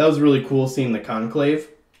really cool seeing the conclave,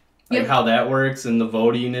 how that works and the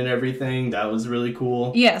voting and everything. That was really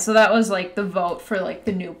cool. Yeah, so that was like the vote for like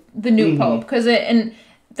the new Pope, because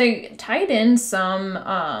they tied in some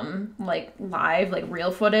live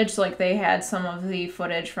real footage. So they had some of the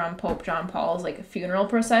footage from Pope John Paul's funeral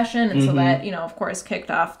procession, and so that of course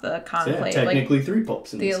kicked off the conclave. So technically 3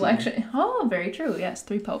 popes in the election movie. Oh, very true. Yes,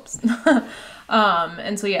 3 popes.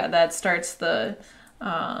 And so that starts the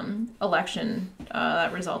election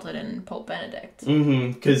that resulted in Pope Benedict.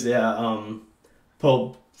 Because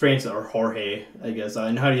Pope Francis, or Jorge, I guess.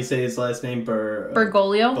 And how do you say his last name?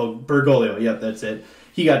 Bergoglio. Bergoglio, yep, that's it.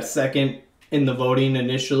 He got second in the voting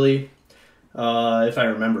initially, if I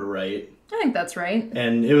remember right. I think that's right.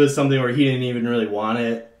 And it was something where he didn't even really want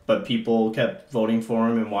it, but people kept voting for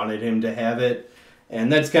him and wanted him to have it.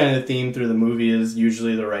 And that's kind of the theme through the movie, is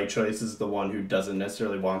usually the right choice is the one who doesn't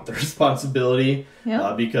necessarily want the responsibility.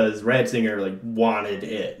 Yeah. Because Ratzinger wanted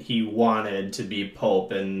it. He wanted to be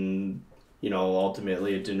Pope, and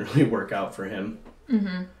ultimately it didn't really work out for him.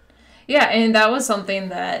 Mm-hmm. Yeah, and that was something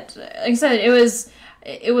that, like I said,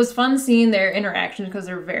 it was fun seeing their interactions because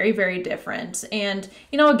they're very, very different. And,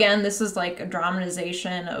 again, this is like a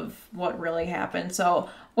dramatization of what really happened. So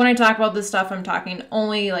when I talk about this stuff, I'm talking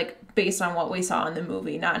only like based on what we saw in the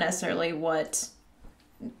movie, not necessarily what,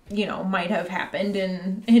 might have happened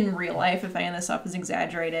in real life, if any of this stuff is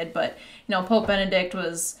exaggerated. But, Pope Benedict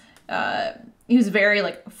was, he was very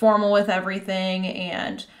like formal with everything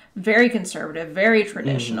and very conservative, very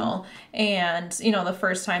traditional. And, the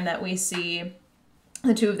first time that we see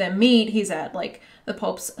the two of them meet, he's at like the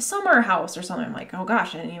Pope's summer house or something. I'm like, oh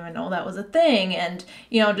gosh, I didn't even know that was a thing. And,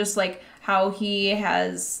 just like how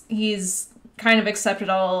he's kind of accepted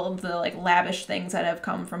all of the like lavish things that have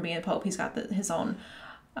come from being a Pope. He's got his own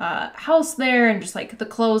house there, and just like the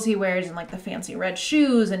clothes he wears and like the fancy red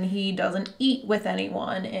shoes, and he doesn't eat with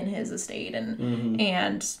anyone in his estate.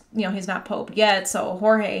 And, he's not Pope yet. So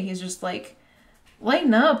Jorge, he's just like,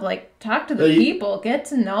 lighten up, like talk to the people, get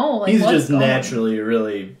to know, like he's what's just going naturally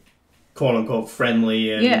really quote unquote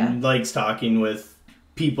friendly and likes talking with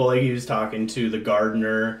people. Like he was talking to the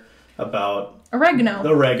gardener about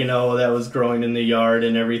oregano that was growing in the yard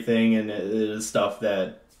and everything, and it is stuff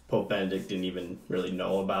that Pope Benedict didn't even really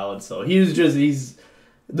know about. So the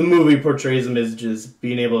movie portrays him as just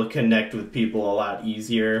being able to connect with people a lot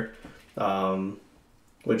easier,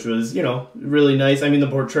 which was, really nice. I mean, the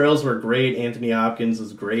portrayals were great. Anthony Hopkins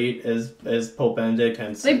was great as Pope Benedict.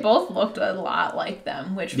 Hence, They both looked a lot like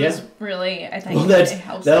them, which was really, I think,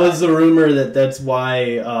 helps. That was the rumor that's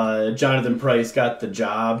why Jonathan Pryce got the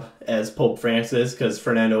job as Pope Francis, because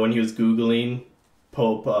Fernando, when he was Googling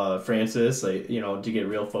Pope Francis, to get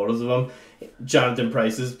real photos of him, Jonathan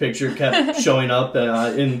Pryce's picture kept showing up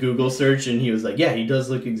in Google search, and he was like, yeah, he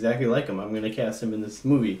does look exactly like him. I'm going to cast him in this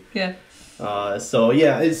movie. Yeah. So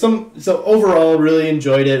overall, really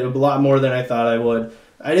enjoyed it. A lot more than I thought I would.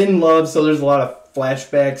 I didn't love, so there's a lot of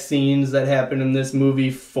flashback scenes that happen in this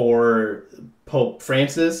movie for Pope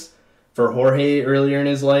Francis, for Jorge earlier in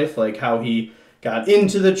his life, like how he got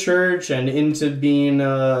into the church and into being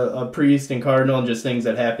a priest and cardinal, and just things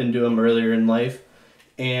that happened to him earlier in life.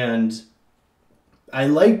 And I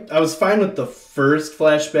was fine with the first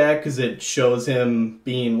flashback because it shows him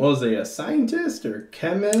being, what was he, a scientist or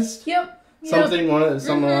chemist? Yep. Something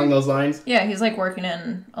along those lines. Yeah, he's like working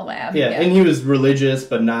in a lab. Yeah, and he was religious,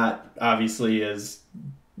 but not obviously as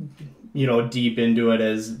deep into it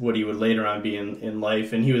as what he would later on be in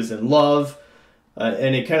life. And he was in love,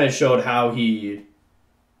 and it kind of showed how he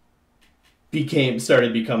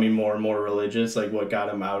started becoming more and more religious, like what got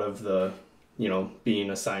him out of the being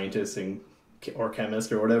a scientist or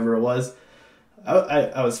chemist or whatever it was.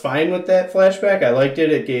 I was fine with that flashback. I liked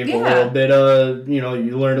it. It gave a little bit of, you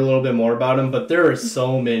learned a little bit more about him. But there were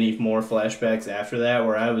so many more flashbacks after that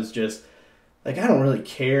where I was just like, I don't really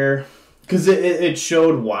care. Because it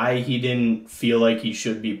showed why he didn't feel like he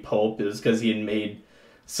should be Pope. It was because he had made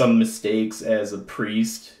some mistakes as a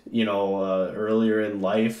priest, earlier in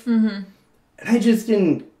life. Mm-hmm. And I just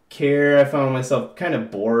didn't care. I found myself kind of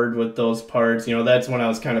bored with those parts. That's when I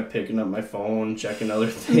was kind of picking up my phone, checking other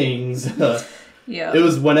things. Yeah. It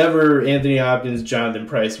was whenever Anthony Hopkins, Jonathan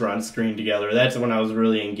Pryce were on screen together. That's when I was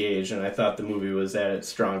really engaged, and I thought the movie was at its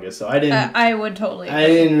strongest. So I didn't. I would totally. I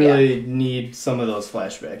didn't really need some of those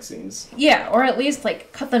flashback scenes. Yeah, or at least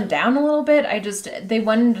like cut them down a little bit. They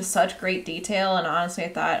went into such great detail, and honestly, I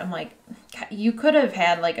thought, I'm like, you could have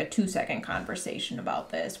had like a 2-second conversation about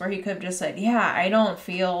this, where he could have just said, "Yeah, I don't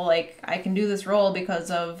feel like I can do this role because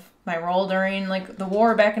of my role during like the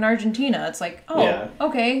war back in Argentina." It's like,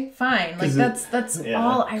 okay, fine. Like that's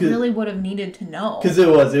all I really would have needed to know. Because it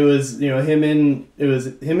was him and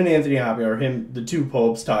Anthony Hopkins, or the two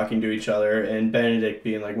popes talking to each other, and Benedict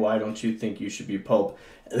being like, "Why don't you think you should be Pope?"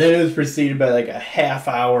 And then it was preceded by like a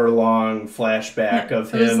half-hour long flashback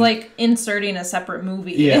of him. It was like inserting a separate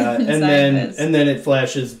movie. Yeah, and then it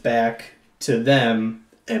flashes back to them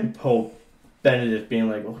and Pope Benedict being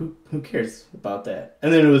like, "Well, who cares about that?"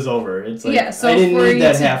 And then it was over. It's like, so I didn't need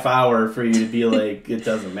that half hour for you to be like, it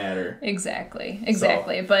doesn't matter. Exactly.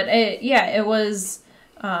 So. But it was.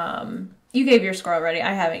 You gave your score already.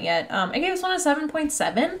 I haven't yet. I gave this one a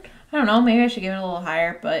 7.7. I don't know, maybe I should give it a little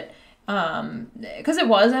higher, but because it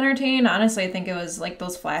was entertaining, honestly, I think it was like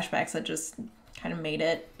those flashbacks that just kind of made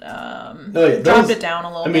it dropped it down a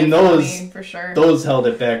little bit. Those for me, for sure. Those held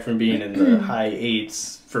it back from being in the high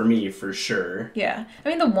 8s for me, for sure. Yeah, I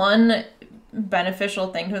mean, the one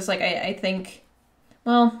beneficial thing to us, like I think,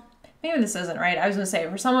 well, maybe this isn't right. I was gonna say,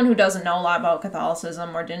 for someone who doesn't know a lot about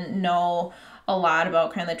Catholicism or didn't know a lot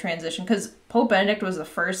about kind of the transition, because Pope Benedict was the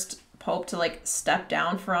first pope to like step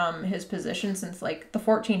down from his position since like the 1400s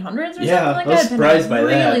or something like that. I was surprised by that.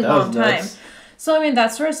 Really That was long time. nuts. So I mean, that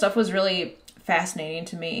sort of stuff was really fascinating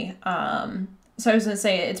to me. So I was gonna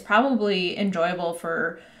say it's probably enjoyable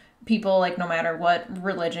for people, like no matter what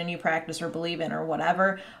religion you practice or believe in or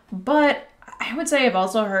whatever. But I would say I've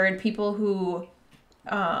also heard people who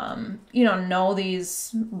know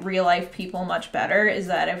these real life people much better, is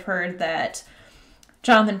that I've heard that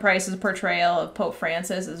Jonathan Pryce's portrayal of Pope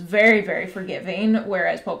Francis is very, very forgiving,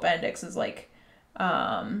 whereas Pope Benedict's is like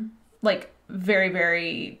very,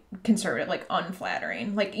 very conservative, like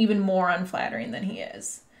unflattering, like even more unflattering than he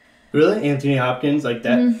is. Really? Anthony Hopkins, like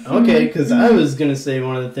that? Mm-hmm. Okay, because I was going to say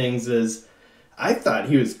one of the things is I thought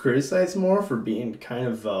he was criticized more for being kind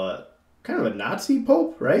of a Nazi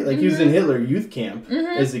pope, right? Like he was in Hitler youth camp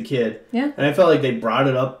as a kid. Yeah. And I felt like they brought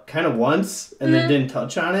it up kind of once and then didn't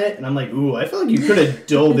touch on it. And I'm like, ooh, I feel like you could have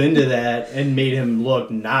dove into that and made him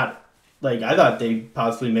look not, like, I thought they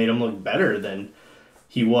possibly made him look better than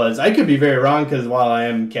he was. I could be very wrong, because while I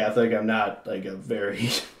am Catholic, I'm not like a very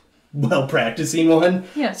well-practicing one.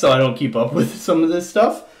 Yeah. So I don't keep up with some of this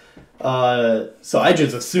stuff. So I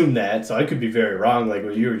just assumed that. So I could be very wrong, like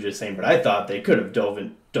what you were just saying. But I thought they could have dove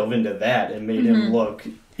into that and made him look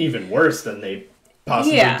even worse than they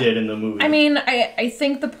possibly did in the movie. I mean, I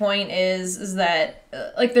think the point is that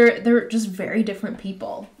like they're just very different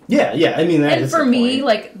people. Yeah. I mean, that and is for the me, point.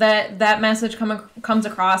 like that message comes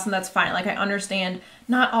across, and that's fine. Like I understand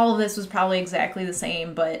not all of this was probably exactly the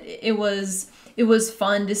same, but it was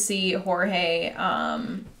fun to see Jorge,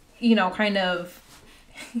 kind of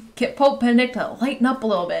get Pope Benedict to lighten up a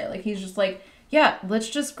little bit. Like he's just like, yeah, let's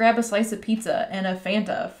just grab a slice of pizza and a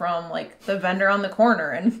Fanta from like the vendor on the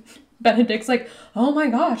corner. And Benedict's like, oh my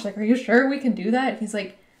gosh, like, are you sure we can do that? And he's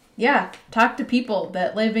like, yeah, talk to people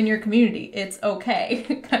that live in your community. It's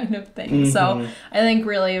okay, kind of thing. So I think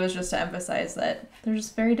really it was just to emphasize that they're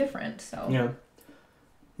just very different. So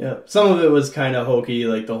yeah. Some of it was kind of hokey,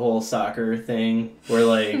 like the whole soccer thing, where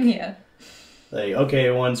like like, okay,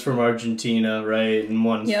 one's from Argentina, right, and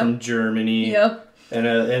one's from Germany. Yep.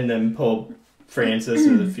 And then Pope Francis,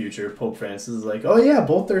 or the future Pope Francis, is like, oh yeah,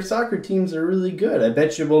 both their soccer teams are really good. I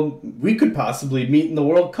bet you, we could possibly meet in the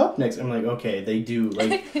World Cup next. I'm like, okay, they do,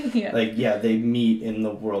 like, they meet in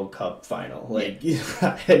the World Cup final. Like,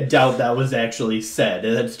 I doubt that was actually said.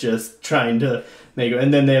 That's just trying to make it.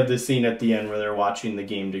 And then they have the scene at the end where they're watching the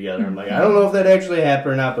game together. I'm like, I don't know if that actually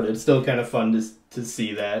happened or not, but it's still kind of fun to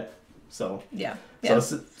see that. So so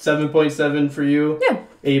 7.7 for you.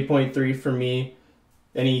 8.3 for me.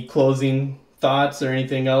 Any closing thoughts or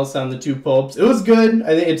anything else on the two popes? It was good. I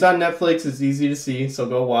think it's on Netflix. It's easy to see, so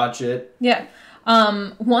go watch it.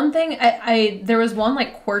 One thing, there was one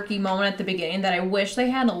like quirky moment at the beginning that I wish they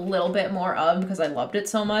had a little bit more of, because I loved it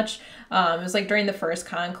so much. It was like during the first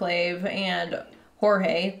conclave, and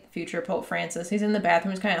Jorge, future Pope Francis, he's in the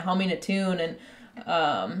bathroom, he's kind of humming a tune, and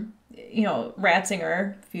Ratzinger,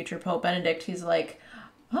 future Pope Benedict, he's like,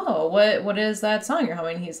 oh, what is that song you're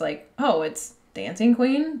humming? He's like, oh, it's Dancing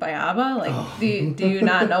Queen by ABBA. Like, do you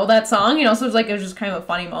not know that song? So it was just kind of a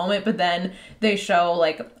funny moment, but then they show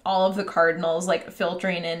like all of the cardinals like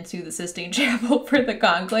filtering into the Sistine Chapel for the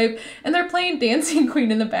conclave, and they're playing Dancing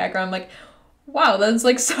Queen in the background. Like, wow, that's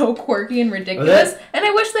like so quirky and ridiculous. And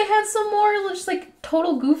I wish they had some more just like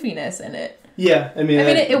total goofiness in it. Yeah, I mean,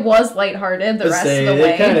 it was lighthearted the rest of the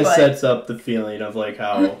way. It kind of sets up the feeling of like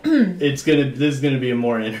how this is gonna be a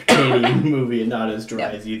more entertaining movie and not as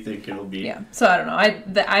dry as you think it'll be. Yeah, so I don't know.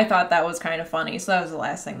 I thought that was kind of funny, so that was the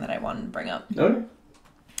last thing that I wanted to bring up. Okay.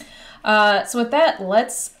 So with that,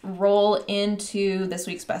 let's roll into this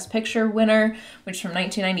week's Best Picture winner, which is from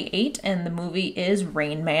 1998, and the movie is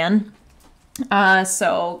Rain Man.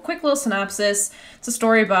 So quick little synopsis. It's a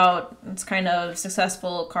story about this kind of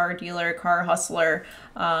successful car dealer, car hustler,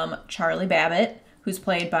 Charlie Babbitt, who's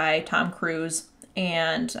played by Tom Cruise,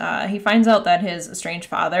 and he finds out that his estranged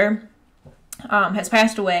father has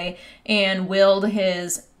passed away and willed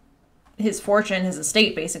his fortune, his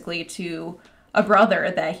estate, basically, to a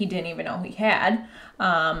brother that he didn't even know he had,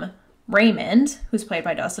 Raymond, who's played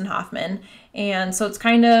by Dustin Hoffman. And so it's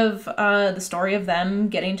kind of the story of them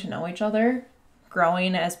getting to know each other,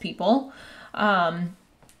 growing as people.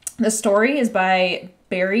 The story is by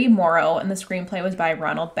Barry Morrow, and the screenplay was by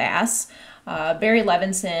Ronald Bass. Barry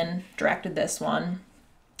Levinson directed this one.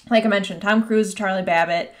 Like I mentioned, Tom Cruise is Charlie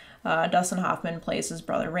Babbitt. Dustin Hoffman plays his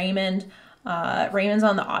brother Raymond. Raymond's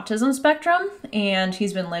on the autism spectrum, and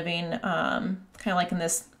he's been living kind of like in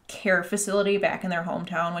this care facility back in their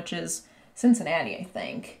hometown, which is Cincinnati, I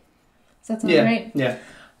think. Does that sound right? Yeah.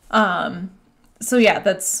 So yeah,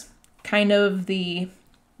 that's kind of the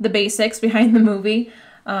basics behind the movie.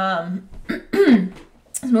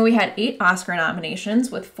 This movie had 8 Oscar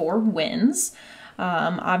nominations with 4 wins.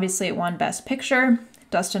 Obviously, it won Best Picture.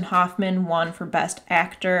 Dustin Hoffman won for Best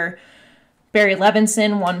Actor. Barry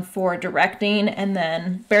Levinson won for directing, and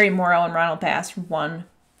then Barry Morrow and Ronald Bass won,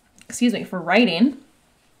 for writing.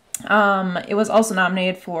 It was also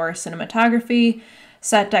nominated for cinematography,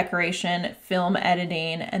 set decoration, film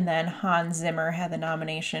editing, and then Hans Zimmer had the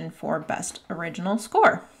nomination for Best Original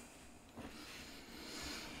Score.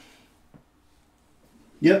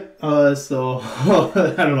 Yep. So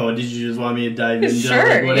I don't know. Did you just want me to dive into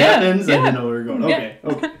Sure, what yeah, happens? yeah. I didn't know where we were going. Yeah.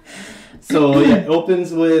 Okay. So yeah, it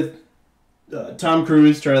opens with Tom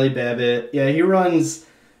Cruise, Charlie Babbitt. Yeah, he runs.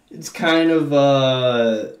 It's kind of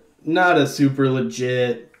not a super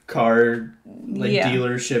legit car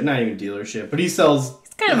dealership. Not even dealership, but he sells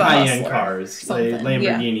kind of a high-end hustler, cars, like something,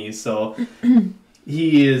 Lamborghinis. yeah. So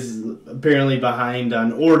he is apparently behind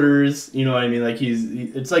on orders. You know what I mean? Like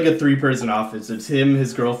it's like a 3-person office. It's him,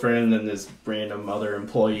 his girlfriend, and this random other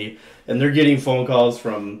employee, and they're getting phone calls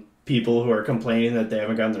from people who are complaining that they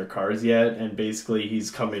haven't gotten their cars yet, and basically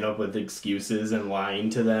he's coming up with excuses and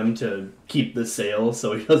lying to them to keep the sale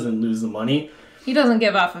so he doesn't lose the money. He doesn't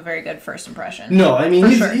give off a very good first impression. No, I mean,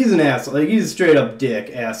 sure. he's an asshole. Like, he's a straight up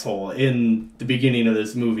dick asshole in the beginning of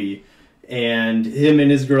this movie. And him and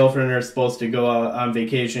his girlfriend are supposed to go out on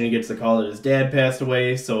vacation. He gets the call that his dad passed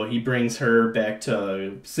away, so he brings her back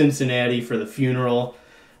to Cincinnati for the funeral.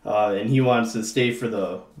 And he wants to stay for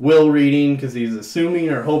the will reading because he's assuming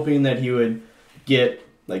or hoping that he would get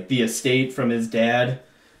like the estate from his dad.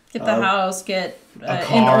 Get the house, get a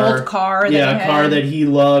car, an old car. A car that he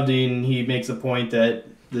loved, and he makes a point that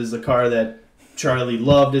this is a car that Charlie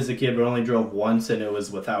loved as a kid but only drove once, and it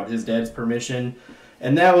was without his dad's permission.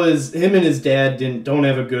 And that was him and his dad didn't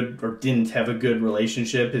have a good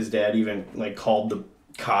relationship. His dad even like called the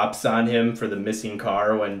cops on him for the missing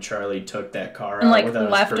car when Charlie took that car out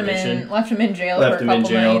without his permission. Left him in jail for a couple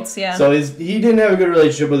nights. Yeah. So he didn't have a good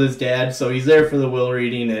relationship with his dad. So he's there for the will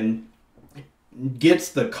reading and gets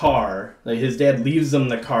the car. Like his dad leaves him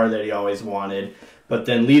the car that he always wanted, but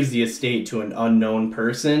then leaves the estate to an unknown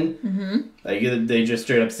person. Mm-hmm. Like they just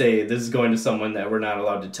straight up say, "This is going to someone that we're not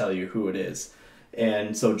allowed to tell you who it is."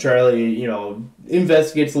 And so Charlie,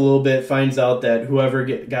 investigates a little bit, finds out that whoever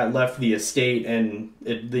got left the estate, and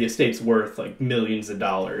the estate's worth like millions of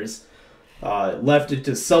dollars, left it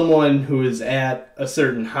to someone who is at a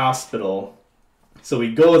certain hospital. So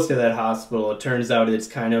he goes to that hospital. It turns out it's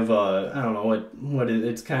kind of a, I don't know what it,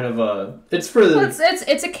 it's kind of a, it's for the... Well,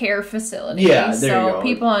 it's a care facility. Yeah, there so you go.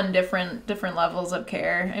 People on different levels of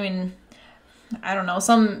care. I mean, I don't know.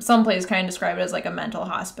 Some places kind of describe it as like a mental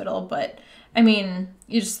hospital, but I mean,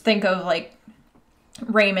 you just think of like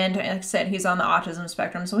Raymond, like I said, he's on the autism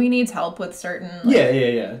spectrum, so he needs help with certain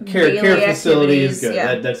care facility is good.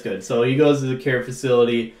 Yeah. That's good. So he goes to the care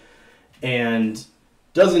facility and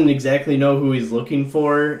doesn't exactly know who he's looking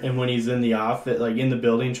for, and when he's in the office, like in the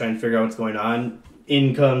building trying to figure out what's going on,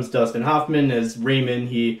 in comes Dustin Hoffman as Raymond.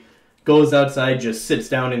 He goes outside, just sits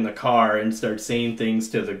down in the car and starts saying things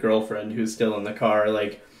to the girlfriend who's still in the car,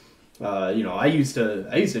 like, I used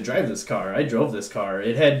to drive this car. I drove this car.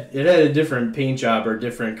 It had a different paint job or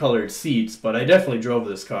different colored seats, but I definitely drove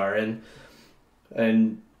this car.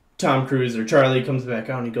 And Tom Cruise or Charlie comes back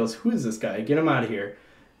out and he goes, "Who is this guy? Get him out of here."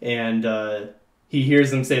 And he hears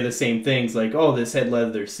them say the same things, like, "Oh, this had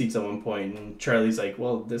leather seats at one point." And Charlie's like,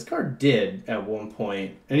 "Well, this car did at one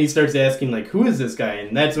point." And he starts asking, like, "Who is this guy?"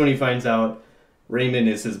 And that's when he finds out Raymond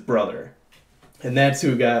is his brother. And that's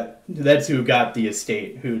who got the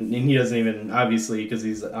estate. And he doesn't even, obviously, because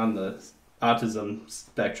he's on the autism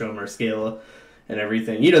spectrum or scale and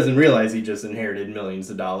everything, he doesn't realize he just inherited millions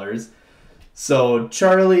of dollars. So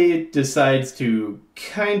Charlie decides to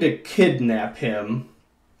kind of kidnap him,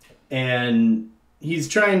 and he's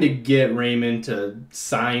trying to get Raymond to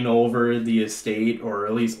sign over the estate, or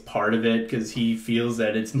at least part of it, because he feels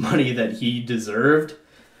that it's money that he deserved.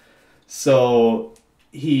 So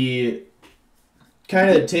he kind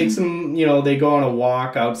of takes him, they go on a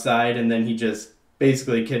walk outside, and then he just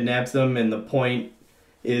basically kidnaps them. And the point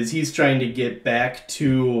is he's trying to get back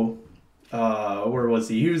to, where was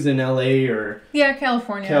he? He was in LA or... Yeah,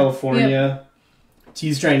 California. California.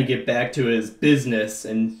 he's trying to get back to his business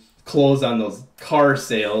and close on those car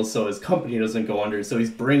sales so his company doesn't go under. So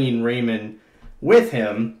he's bringing Raymond with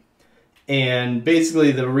him. And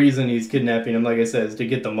basically the reason he's kidnapping him, like I said, is to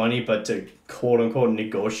get the money, but to quote-unquote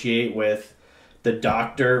negotiate with the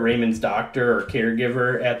doctor, Raymond's doctor or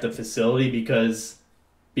caregiver at the facility, because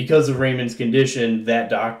of Raymond's condition, that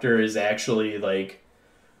doctor is actually like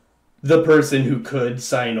the person who could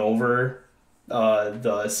sign over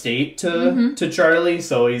the estate to Charlie.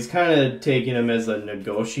 So he's kind of taking him as a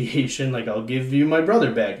negotiation, like, I'll give you my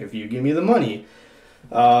brother back if you give me the money.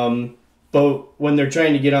 But when they're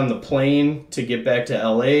trying to get on the plane to get back to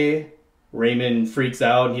LA, Raymond freaks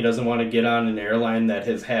out and he doesn't want to get on an airline that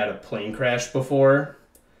has had a plane crash before.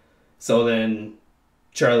 So then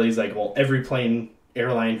Charlie's like, well, every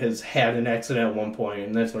airline has had an accident at one point,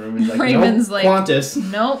 and that's when Raymond's like, Raymond's nope, like, Qantas.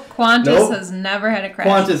 Nope, Qantas has never had a crash.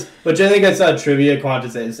 Qantas, which I think I saw trivia,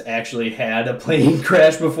 Qantas has actually had a plane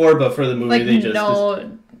crash before, but for the movie like, they just...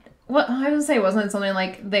 What I would say, wasn't it something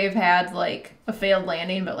like they've had like a failed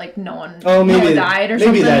landing, but like no one died or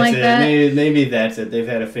something like that? Maybe that's it. They've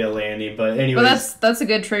had a failed landing, but anyway. But that's a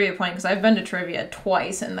good trivia point, because I've been to trivia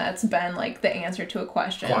twice, and that's been like the answer to a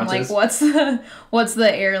question. Qantas. Like, what's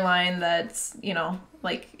the airline that's, you know,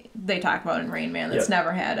 like they talk about in Rain Man that's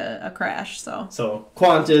never had a crash? So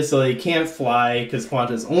Qantas, so they can't fly because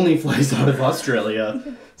Qantas only flies out of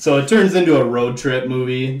Australia. So it turns into a road trip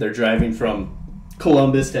movie. They're driving from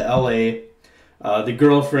Columbus to LA.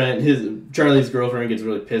 Charlie's girlfriend gets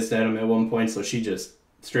really pissed at him at one point, so she just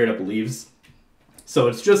straight up leaves. So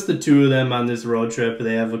it's just the two of them on this road trip.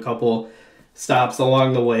 They have a couple stops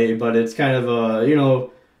along the way, but it's kind of a, you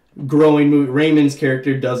know, growing movie. Raymond's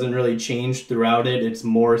character doesn't really change throughout it. It's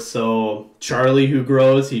more so Charlie who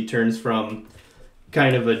grows. He turns from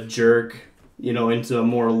kind of a jerk, you know, into a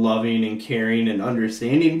more loving and caring and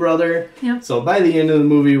understanding brother. Yeah. So by the end of the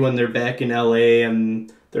movie, when they're back in LA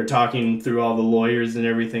and they're talking through all the lawyers and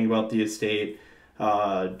everything about the estate,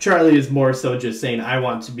 Charlie is more so just saying, I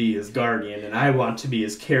want to be his guardian and I want to be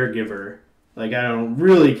his caregiver. Like, I don't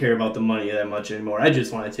really care about the money that much anymore. I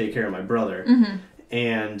just want to take care of my brother.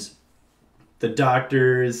 And the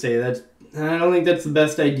doctors say I don't think that's the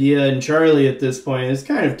best idea, and Charlie at this point is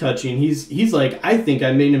kind of touching. He's like, I think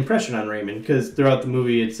I made an impression on Raymond, because throughout the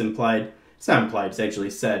movie it's not implied, it's actually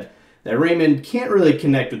said that Raymond can't really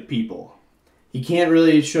connect with people. He can't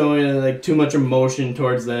really show like too much emotion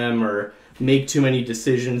towards them or make too many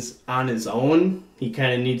decisions on his own. He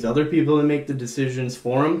kind of needs other people to make the decisions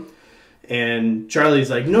for him. And Charlie's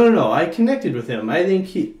like, no, I connected with him. I think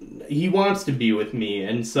he wants to be with me.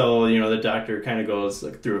 And so, you know, the doctor kind of goes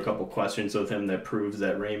through a couple questions with him that proves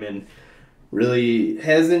that Raymond really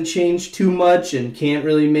hasn't changed too much and can't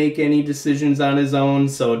really make any decisions on his own.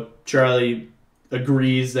 So Charlie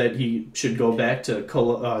agrees that he should go back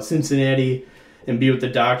to Cincinnati and be with the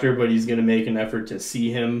doctor, but he's going to make an effort to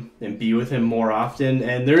see him and be with him more often.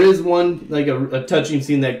 And there is one, like a touching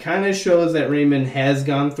scene that kind of shows that Raymond has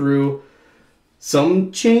gone through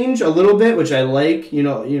some change a little bit, which I like. You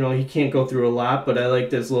know, he can't go through a lot, but I like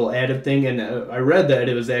this little added thing. And I read that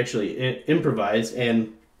it was actually improvised,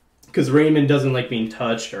 and because Raymond doesn't like being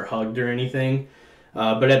touched or hugged or anything.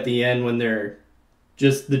 But at the end, when they're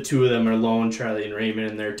just the two of them are alone, Charlie and Raymond,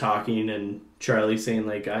 and they're talking, and Charlie saying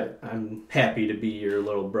like, I'm happy to be your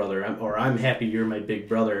little brother, or I'm happy you're my big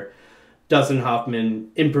brother. Dustin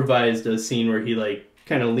Hoffman improvised a scene where he like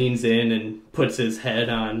kind of leans in and puts his head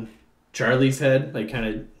on Charlie's head, like kind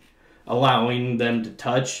of allowing them to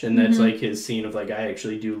touch, and that's like his scene of like, I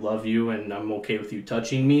actually do love you and I'm okay with you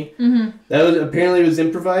touching me. That was apparently was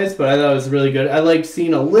improvised, but I thought it was really good. I liked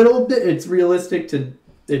seeing a little bit. It's realistic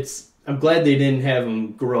I'm glad they didn't have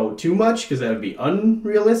him grow too much, because that would be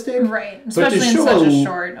unrealistic. Right, especially in such a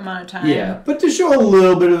short amount of time. Yeah, but to show a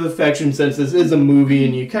little bit of affection, since this is a movie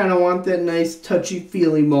and you kind of want that nice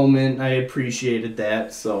touchy-feely moment, I appreciated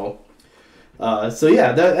that. So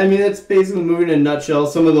yeah, that's basically the movie in a nutshell.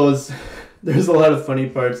 Some of those, there's a lot of funny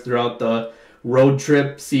parts throughout the road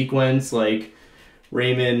trip sequence, like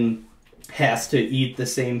Raymond has to eat the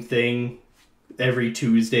same thing every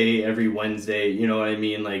Tuesday, every Wednesday, you know what I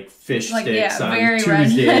mean? Like fish sticks on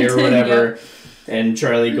Tuesday or whatever. And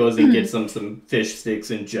Charlie goes and gets them some fish sticks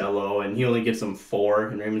and Jell-O, and he only gets them 4.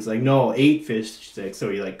 And Raymond's like, no, 8 fish sticks. So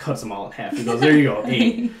he like cuts them all in half. He goes, there you go,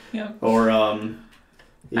 8. Or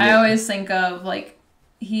I always think of like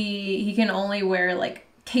he can only wear like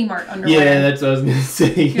Kmart underwear. Yeah, that's what I was gonna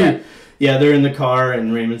say. Yeah, they're in the car,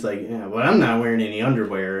 and Raymond's like, yeah, but I'm not wearing any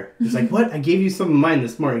underwear. He's like, what? I gave you some of mine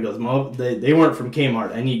this morning. He goes, Mo, they weren't from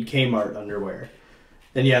Kmart. I need Kmart underwear.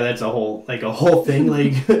 And yeah, that's a whole thing.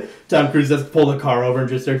 Like, Tom Cruise has to pull the car over and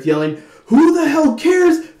just starts yelling, who the hell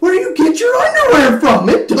cares where you get your underwear from?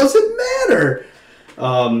 It doesn't matter.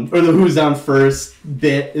 Or the who's on first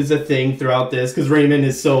bit is a thing throughout this, because Raymond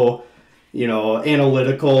is so,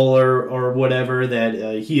 analytical or whatever that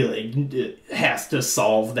he like has to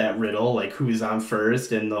solve that riddle, like who's on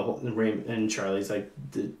first, and and Charlie's like,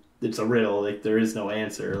 it's a riddle, like there is no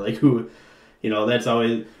answer, like who,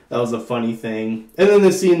 that was a funny thing. And then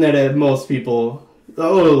the scene that a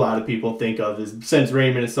lot of people think of is, since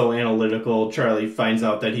Raymond is so analytical, Charlie finds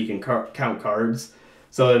out that he can count cards,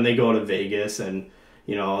 so then they go to Vegas and.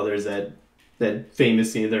 There's that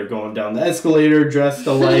famous scene, they're going down the escalator dressed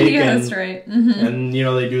alike. Yeah, that's right. Mm-hmm. And,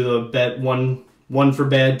 they do the bet one for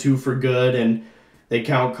bad, two for good, and they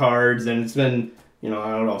count cards, and it's been, I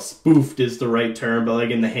don't know, spoofed is the right term, but like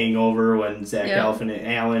in The Hangover when Zach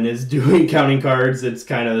Galifianakis is doing counting cards, it's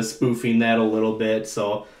kind of spoofing that a little bit.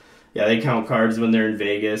 So, yeah, they count cards when they're in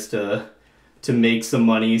Vegas to make some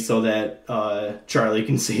money so that Charlie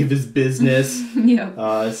can save his business.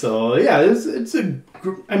 I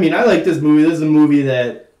like this movie. This is a movie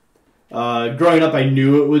that growing up I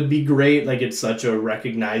knew it would be great. Like, it's such a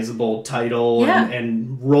recognizable title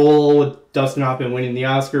and role, with Dustin Hoffman winning the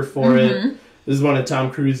Oscar for it. This is one of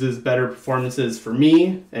Tom Cruise's better performances for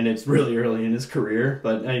me, and it's really early in his career,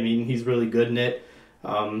 but he's really good in it.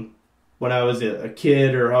 When I was a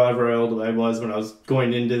kid, or however old I was when I was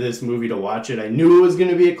going into this movie to watch it, I knew it was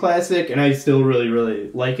going to be a classic, and I still really,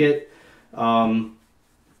 really like it.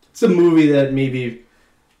 It's a movie that maybe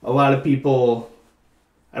a lot of people,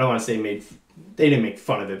 I don't want to say they didn't make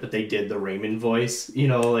fun of it, but they did the Raymond voice,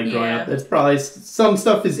 growing up. That's probably, some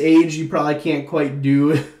stuff is age you probably can't quite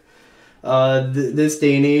do this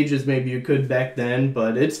day and age as maybe you could back then,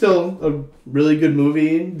 but it's still a really good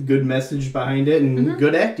movie, good message behind it, and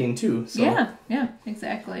good acting too. So. Yeah,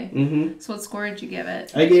 exactly. So what score did you give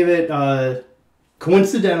it? I gave it,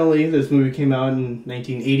 coincidentally, this movie came out in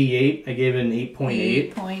 1988. I gave it an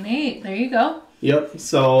 8.8. 8.8. There you go. Yep.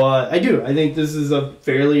 So I think this is a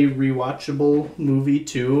fairly rewatchable movie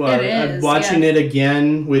too. It is. I'm watching it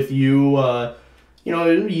again with you.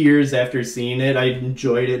 Years after seeing it, I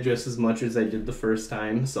enjoyed it just as much as I did the first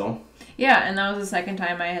time. So yeah, and that was the second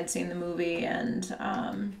time I had seen the movie, and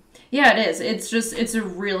it is. It's a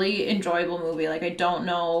really enjoyable movie. Like, I don't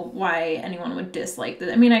know why anyone would dislike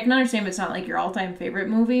this. I mean, I can understand if it's not like your all-time favorite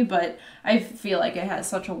movie, but I feel like it has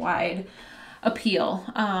such a wide appeal.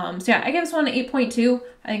 I give this one an 8.2.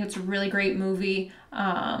 I think it's a really great movie.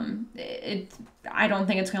 I don't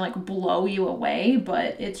think it's gonna like blow you away,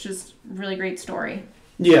 but it's just really great story.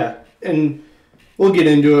 Yeah, and we'll get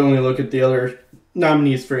into it when we look at the other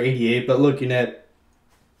nominees for 88, but looking at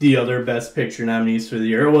the other Best Picture nominees for the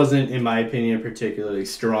year, it wasn't, in my opinion, a particularly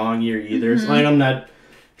strong year either. So I'm not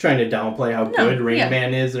trying to downplay how good Rain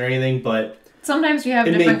Man is or anything, but sometimes you have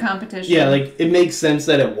different competition. Yeah, like, it makes sense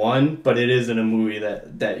that it won, but it isn't a movie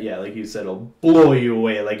that like you said, will blow you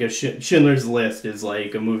away. Like, Schindler's List is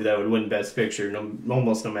like a movie that would win Best Picture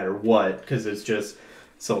almost no matter what, because it's just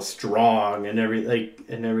so strong and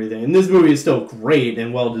everything. And this movie is still great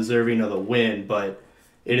and well deserving of the win, but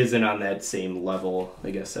it isn't on that same level,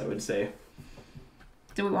 I guess I would say.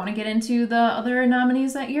 Do we want to get into the other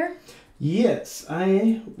nominees that year? Yes,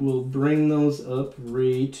 I will bring those up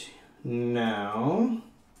right now.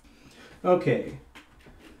 Okay.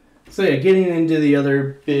 So yeah, getting into the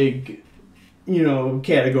other big,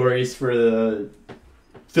 categories for the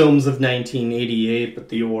films of 1988, but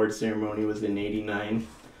the award ceremony was in 89.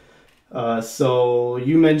 So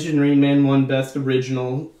you mentioned Rain Man won Best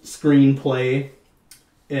Original Screenplay.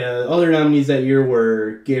 Other nominees that year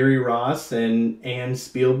were Gary Ross and Anne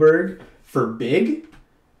Spielberg for Big.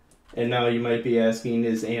 And now you might be asking,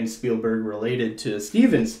 is Anne Spielberg related to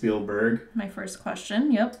Steven Spielberg? My first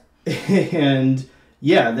question, yep. And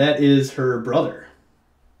yeah, that is her brother.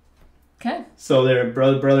 Okay. So they're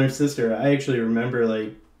brother and sister. I actually remember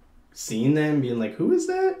like seeing them, being like, who is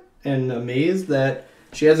that? And amazed that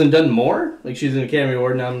she hasn't done more. Like, she's an Academy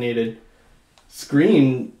Award nominated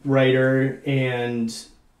screenwriter, and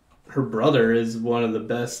her brother is one of the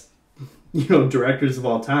best, directors of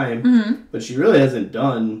all time. But she really hasn't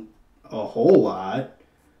done a whole lot,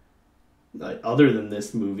 like, other than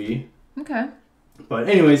this movie. Okay. But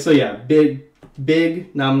anyway, so yeah,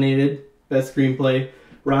 Big nominated Best Screenplay.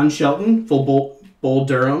 Ron Shelton, for Bull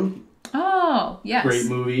Durham. Oh, yes. Great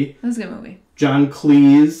movie. That's a good movie. John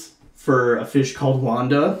Cleese for A Fish Called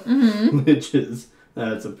Wanda, which is,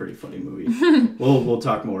 that's a pretty funny movie. We'll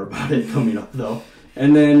talk more about it coming up, though.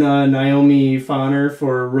 And then Naomi Fauner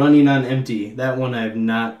for Running on Empty. That one I have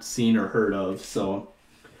not seen or heard of, so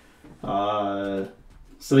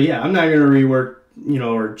yeah, I'm not going to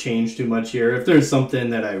or change too much here. If there's something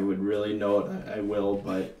that I would really note, I will.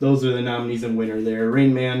 But those are the nominees and winner there.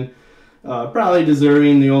 Rain Man, probably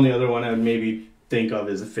deserving. The only other one I would maybe think of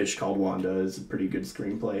is A Fish Called Wanda. Is a pretty good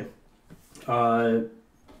screenplay.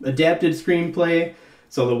 Adapted screenplay.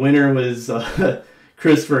 So the winner was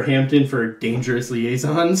Christopher Hampton for Dangerous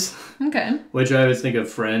Liaisons. Okay. Which I always think of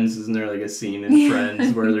Friends. Isn't there like a scene in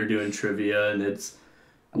Friends where they're doing trivia and it's...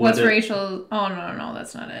 What's Rachel... Oh, no,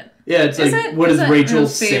 that's not it. Yeah, it's what does Rachel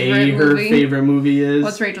say her favorite movie is?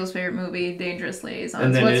 What's Rachel's favorite movie? Dangerous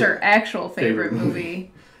Liaisons. What's her actual favorite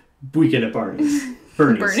movie? Weekend at Bernie's.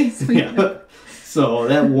 Bernie's. Yeah. So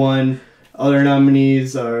that won. Other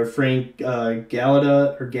nominees are Frank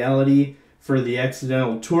Galati for The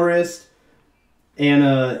Accidental Tourist,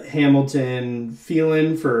 Anna Hamilton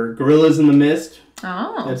Phelan for Gorillas in the Mist.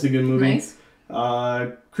 Oh, that's a good movie.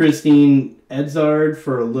 Nice. Christine Edzard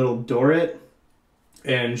for Little Dorrit,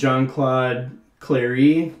 and Jean-Claude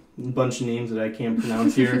Clary. A bunch of names that I can't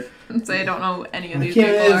pronounce here. So I don't know any of these people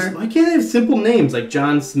are. Why can't I have simple names like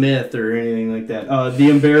John Smith or anything like that? The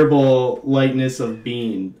Unbearable Lightness of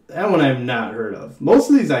Being. That one I've not heard of. Most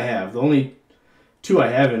of these I have. The only two I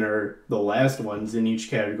haven't are the last ones in each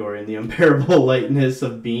category. The Unbearable Lightness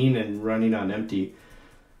of Being and Running on Empty.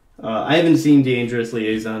 I haven't seen Dangerous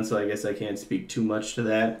Liaison, so I guess I can't speak too much to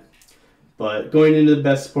that. But going into the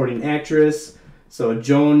Best Supporting Actress... So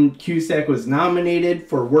Joan Cusack was nominated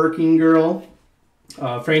for Working Girl.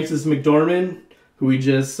 Frances McDormand, who we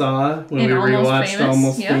just saw when we rewatched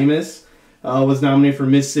Almost Famous, was nominated for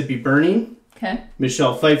Mississippi Burning. Okay.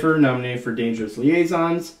 Michelle Pfeiffer nominated for Dangerous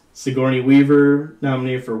Liaisons. Sigourney Weaver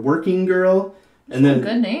nominated for Working Girl. And then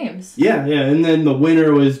good names. Yeah. And then the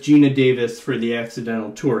winner was Gina Davis for The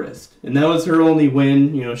Accidental Tourist. And that was her only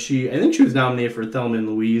win. I think she was nominated for Thelma and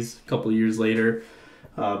Louise a couple years later.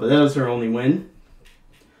 But that was her only win.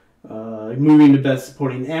 Moving to Best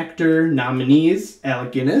Supporting Actor, nominees,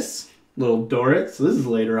 Alec Guinness, Little Dorrit, so this is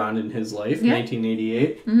later on in his life,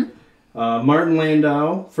 1988. Mm-hmm. Martin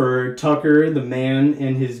Landau for Tucker, The Man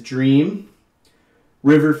and His Dream.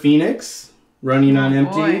 River Phoenix, Running on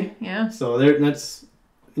Empty. Boy. Yeah. So that's,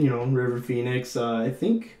 River Phoenix. I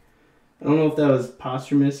don't know if that was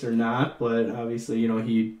posthumous or not, but obviously,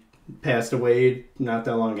 he passed away not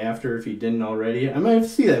that long after, if he didn't already. I might have to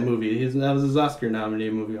see that movie. That was his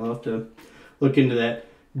Oscar-nominated movie. I'll have to look into that.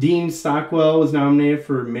 Dean Stockwell was nominated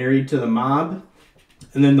for Married to the Mob.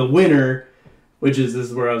 And then the winner, this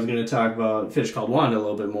is where I was going to talk about Fish Called Wanda a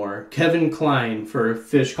little bit more. Kevin Kline for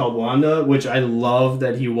Fish Called Wanda, which I love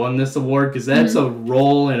that he won this award, because that's a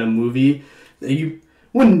role in a movie that you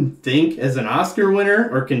wouldn't think as an Oscar winner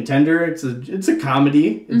or contender. It's a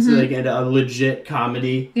comedy. It's like a legit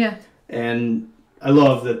comedy. Yeah. And I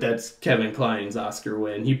love that that's Kevin Kline's Oscar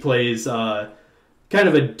win. He plays kind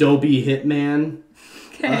of a dopey hitman.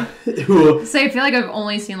 Okay. So I feel like I've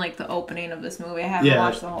only seen the opening of this movie. I haven't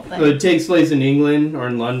watched the whole thing. So it takes place in England or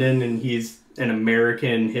in London, and he's an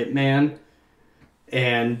American hitman.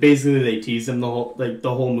 And basically they tease him the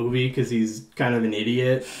whole movie because he's kind of an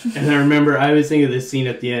idiot. And I remember I was thinking of this scene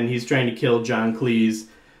at the end. He's trying to kill John Cleese,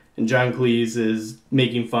 and John Cleese is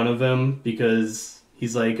making fun of him because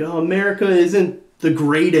he's like, "Oh, America isn't the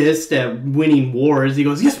greatest at winning wars." He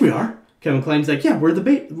goes, "Yes, we are." Kevin Kline's like, "Yeah, we're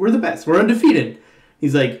the best. We're undefeated."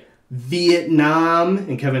 He's like, "Vietnam,"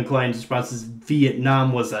 and Kevin Kline's response is,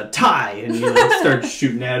 "Vietnam was a tie," and he starts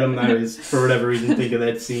shooting at him. I always, for whatever reason, think of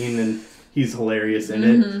that scene, and he's hilarious in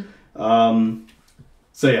it.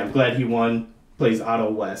 So yeah, I'm glad he won. Plays Otto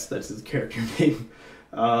West. That's his character name.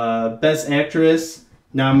 Best Actress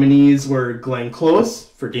nominees were Glenn Close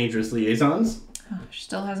for Dangerous Liaisons. Oh, she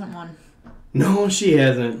still hasn't won. No, she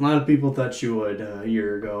hasn't. A lot of people thought she would a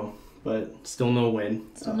year ago, but still no win.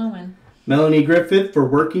 Still no win. Melanie Griffith for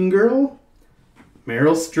Working Girl.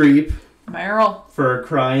 Meryl Streep for A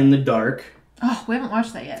Cry in the Dark. Oh, we haven't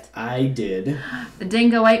watched that yet. I did. The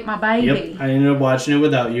dingo ate my baby. Yep, I ended up watching it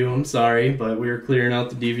without you. I'm sorry, but we were clearing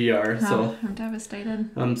out the DVR, so... I'm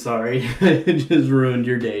devastated. I'm sorry. It just ruined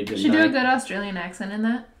your day, didn't I? She do a good Australian accent in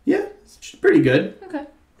that? Yeah, she's pretty good. Okay,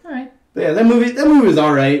 alright. But yeah, that movie was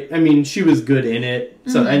alright. I mean, she was good in it,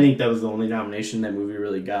 so I think that was the only nomination that movie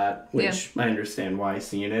really got, which I understand why,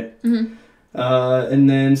 seeing it. And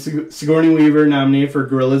then Sigourney Weaver nominated for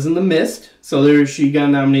Gorillas in the Mist. So she got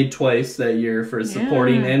nominated twice that year for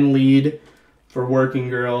supporting and lead for Working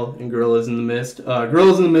Girl and Gorillas in the Mist.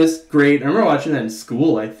 Gorillas in the Mist, great. I remember watching that in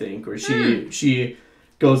school, I think, where she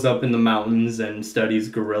goes up in the mountains and studies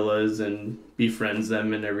gorillas and befriends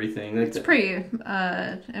them and everything. It's pretty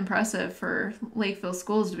impressive for Lakeville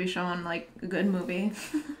Schools to be showing a good movie.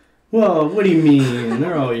 Well, what do you mean?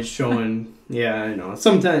 They're always showing. Yeah, I know.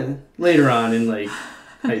 Sometime later on in like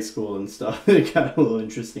high school and stuff, it got a little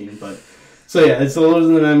interesting. But so yeah, it's those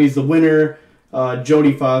are the nominees. The winner,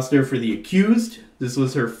 Jodie Foster for The Accused. This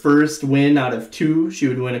was her first win out of 2. She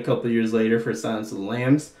would win a couple years later for Silence of the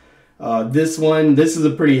Lambs. This is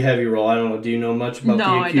a pretty heavy role. I don't know. Do you know much about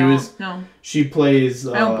The Accused? No, I don't. No. She plays...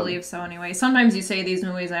 I don't believe so anyway. Sometimes you say these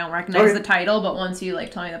movies, I don't recognize the title, but once you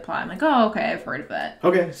like tell me the plot, I'm like, oh, okay, I've heard of it.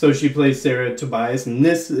 Okay, so she plays Sarah Tobias, and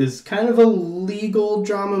this is kind of a legal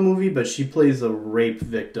drama movie, but she plays a rape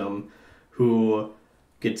victim who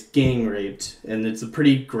gets gang raped, and it's a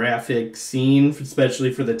pretty graphic scene,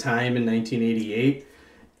 especially for the time in 1988,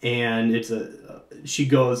 and it's she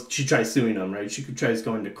tries suing him, right? She tries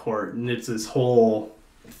going to court, and it's this whole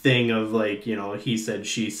thing of like, you know, he said,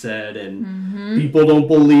 she said, and people don't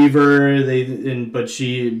believe her. But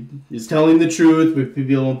she is telling the truth, but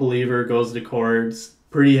people don't believe her. Goes to court. It's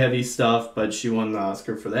pretty heavy stuff, but she won the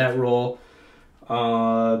Oscar for that role.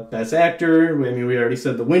 Best Actor, I mean, we already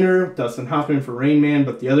said the winner, Dustin Hoffman for Rain Man,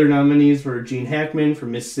 but the other nominees were Gene Hackman for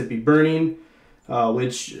Mississippi Burning,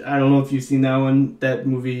 which I don't know if you've seen that one. That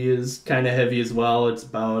movie is kind of heavy as well. It's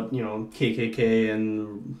about, you know, KKK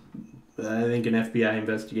and I think an FBI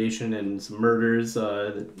investigation and some murders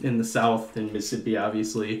in the South in Mississippi,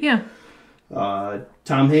 obviously. Yeah.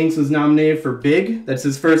 Tom Hanks was nominated for Big. That's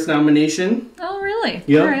his first nomination. Oh, really?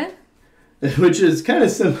 Yep. All right. Which is kind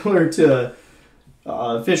of similar to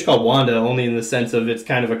Fish Called Wanda, only in the sense of it's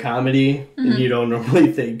kind of a comedy, and you don't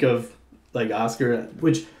normally think of like Oscar,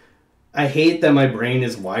 which I hate that my brain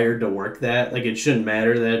is wired to work that. Like, it shouldn't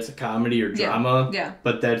matter that it's a comedy or drama, yeah.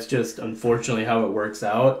 But that's just unfortunately how it works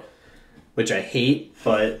out, which I hate,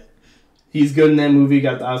 but he's good in that movie,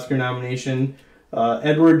 got the Oscar nomination.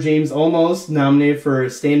 Edward James Olmos nominated for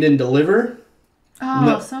Stand and Deliver.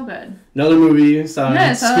 Oh, so good. Another movie, saw in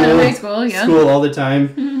high school, yeah. School all the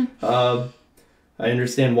time. I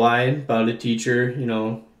understand why, about a teacher, you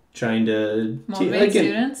know, trying to motivate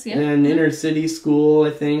students, in an inner city school,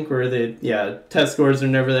 I think, where test scores are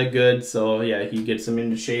never that good, so yeah, he gets them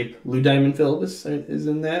into shape. Lou Diamond Phillips is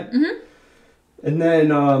in that. And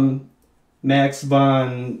then Max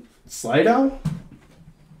von Sydow.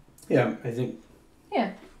 Yeah, I think.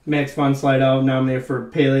 Yeah. Max von Sydow nominated for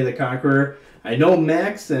Pele the Conqueror. I know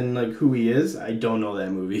Max and like who he is. I don't know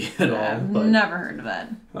that movie at all. But, never heard of it.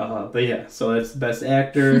 But yeah, so that's Best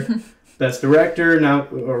Actor, Best Director.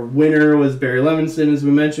 Winner was Barry Levinson, as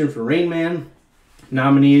we mentioned, for Rain Man.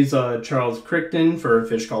 Nominees: Charles Crichton for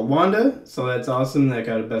Fish Called Wanda. So that's awesome. That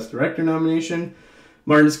got a Best Director nomination.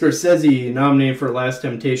 Martin Scorsese nominated for Last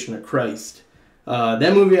Temptation of Christ.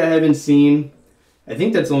 That movie I haven't seen. I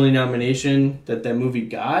think that's the only nomination that movie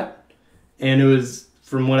got, and it was.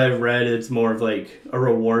 From what I've read, it's more of like a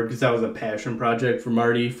reward because that was a passion project for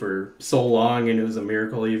Marty for so long, and it was a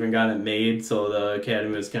miracle he even got it made. So the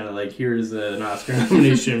Academy was kind of like, here's an Oscar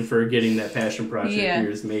nomination for getting that passion project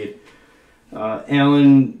years made.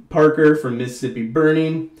 Alan Parker for Mississippi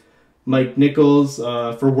Burning, Mike Nichols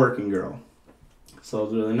for Working Girl. So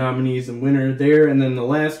those are the nominees and winner there. And then the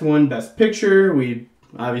last one, Best Picture. We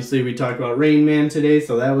talked about Rain Man today,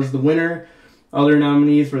 so that was the winner. Other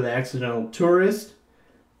nominees were The Accidental Tourist,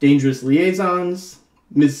 Dangerous Liaisons,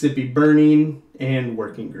 Mississippi Burning, and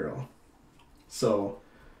Working Girl. So,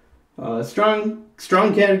 strong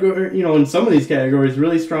category, you know, in some of these categories,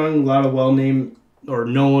 really strong, a lot of well-named or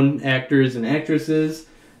known actors and actresses.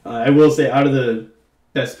 I will say, out of the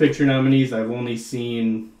Best Picture nominees, I've only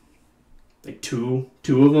seen like two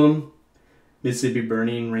of them. Mississippi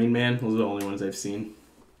Burning, Rain Man, those are the only ones I've seen.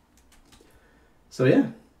 So yeah.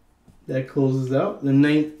 That closes out the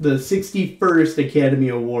 61st Academy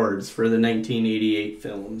Awards for the 1988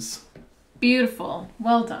 films. Beautiful.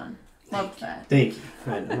 Well done. Love that. Thank you.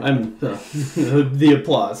 I know. I'm the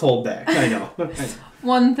applause. Hold back. I know.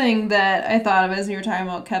 One thing that I thought of as you were talking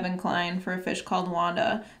about Kevin Kline for A Fish Called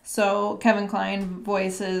Wanda. So Kevin Kline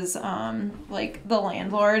voices like the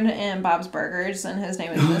landlord in Bob's Burgers, and his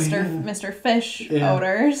name is Mr. Fish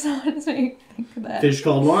Odor. So it just made me think of that. Fish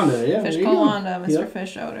Called Wanda. Yeah. Fish Called Wanda, Mr.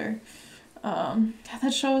 Fish Odor.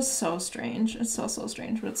 That show is so strange. It's so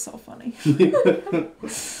strange, but it's so funny.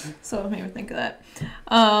 So it made me think of that.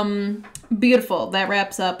 Beautiful. That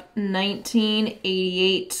wraps up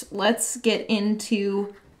 1988. Let's get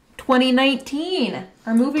into 2019.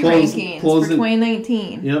 Our movie rankings for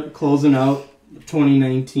 2019. Yep, closing out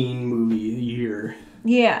 2019 movie year.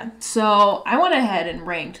 Yeah, so I went ahead and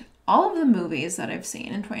ranked all of the movies that I've seen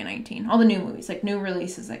in 2019. All the new movies, like new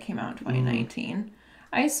releases that came out in 2019.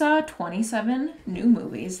 I saw 27 new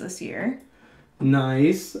movies this year.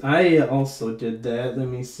 Nice. I also did that. Let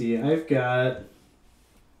me see. I've got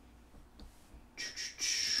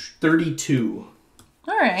 32.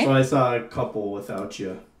 All right. So I saw a couple without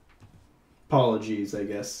you. Apologies, I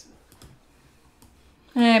guess.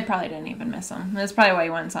 I probably didn't even miss them. That's probably why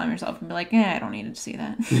you went and saw them yourself and be like, I don't need to see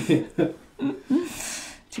that.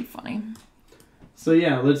 Too funny. So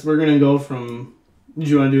yeah, we're gonna go from. Did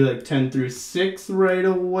you want to do like 10 through 6 right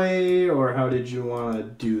away, or how did you want to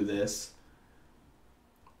do this?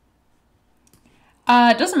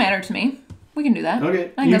 It doesn't matter to me. We can do that.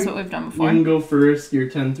 Okay. I think that's what we've done before. You can go first. You're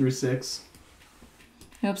 10 through 6.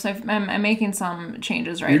 Oops, I'm making some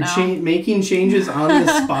changes right now. You're making changes on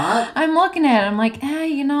the spot? I'm looking at it. I'm like, I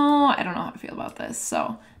don't know how to feel about this.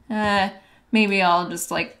 So, maybe I'll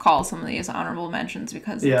just like call some of these honorable mentions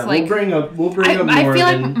because it's like we'll bring up more. I feel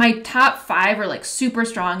like my top 5 are like super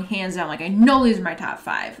strong, hands down. Like I know these are my top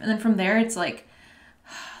 5, and then from there it's like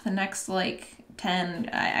the next like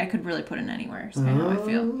 10 I could really put in anywhere. Is kind of how I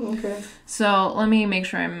feel. Okay. So let me make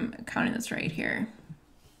sure I'm counting this right here.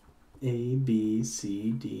 A, B, C,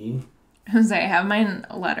 D. I was like, I have mine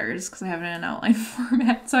in letters because I have it in an outline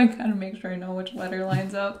format, so I gotta make sure I know which letter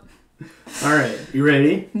lines up. All right, you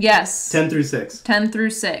ready? Yes. 10 through 6. 10 through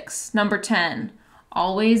 6. Number 10.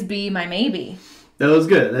 Always Be My Maybe. That was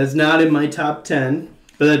good. That's not in my top 10,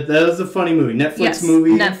 but that was a funny movie.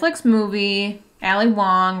 Netflix movie. Ali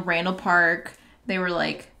Wong, Randall Park. They were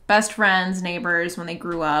like best friends, neighbors when they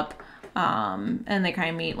grew up. And they kind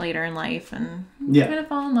of meet later in life and kind of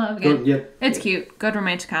fall in love again. Yep. It's cute. Good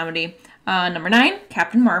romantic comedy. Number 9,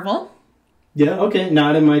 Captain Marvel. Yeah, okay.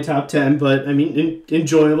 Not in my top 10, but I mean,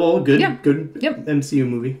 enjoyable, good Yep. MCU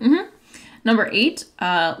movie. Mm-hmm. Number 8,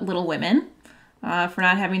 Little Women. For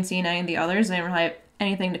not having seen any of the others, I didn't really have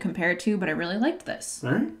anything to compare it to, but I really liked this.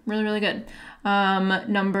 All right. Really, really good.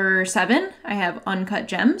 Number 7, I have Uncut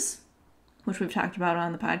Gems, which we've talked about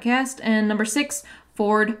on the podcast. And number 6,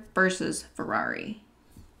 Ford versus Ferrari.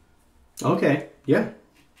 Okay. Yeah.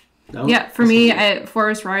 For me, Ford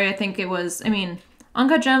versus Ferrari, I think it was,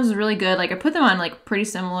 Uncut Gems is really good. Like, I put them on, like, pretty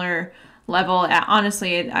similar level.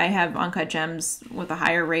 Honestly, I have Uncut Gems with a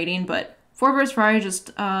higher rating, but Ford vs. Ferrari is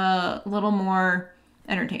just a little more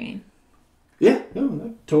entertaining. Yeah,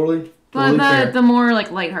 no, totally fair. The more,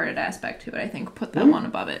 like, lighthearted aspect to it, I think, put that one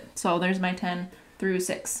above it. So there's my 10 through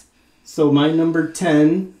 6. So my number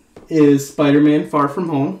 10 is Spider-Man Far From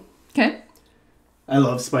Home. Okay. I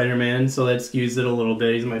love Spider-Man, so that skews it a little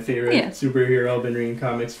bit. He's my favorite superhero. I've been reading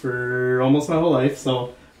comics for almost my whole life,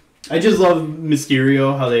 so I just love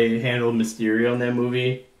Mysterio, how they handled Mysterio in that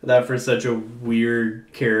movie. That for such a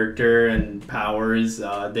weird character and powers,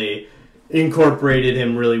 they incorporated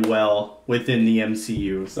him really well within the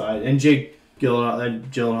MCU. So and Jake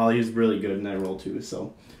Gyllenhaal, he's really good in that role too.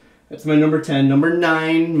 So that's my number 10. Number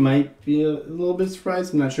 9 might be a little bit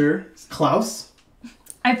surprised. I'm not sure. It's Klaus.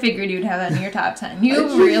 I figured you'd have that in your top 10.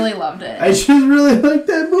 You really loved it. I just really like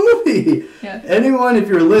that movie. Yeah. Anyone, if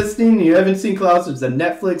you're listening and you haven't seen Klaus, it's a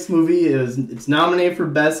Netflix movie. It's nominated for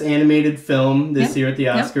Best Animated Film this year at the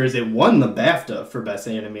Oscars. It won the BAFTA for Best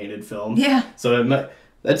Animated Film. Yeah. So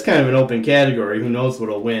that's kind of an open category. Who knows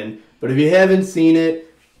what'll win. But if you haven't seen it,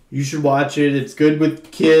 you should watch it. It's good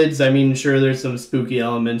with kids. Sure, there's some spooky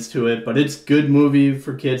elements to it, but it's good movie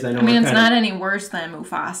for kids. I know. It's not any worse than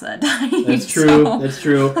Mufasa dying. That's true. So. That's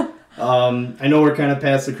true. I know we're kind of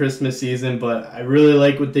past the Christmas season, but I really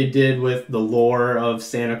like what they did with the lore of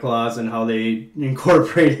Santa Claus and how they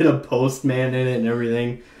incorporated a postman in it and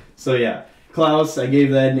everything. So yeah, Klaus, I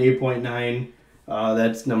gave that an 8.9.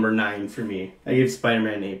 That's number 9 for me. I gave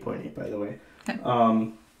Spider-Man an 8.8, by the way.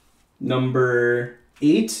 Okay. Number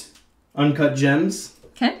 8, Uncut Gems.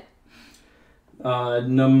 Okay.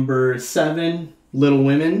 Number 7, Little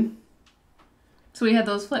Women. So we had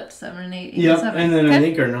those flipped, 7 and 8. Yep, 7. and then I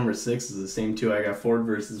think our number 6 is the same too. I got Ford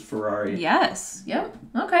versus Ferrari. Yes. Yep.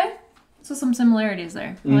 Okay. So some similarities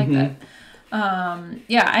there. I like that.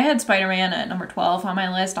 I had Spider-Man at number 12 on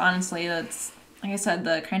my list. Honestly, that's, like I said,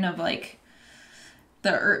 the kind of like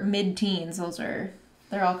the mid-teens.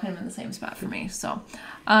 They're all kind of in the same spot for me. So,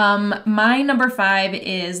 my number 5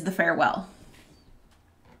 is The Farewell.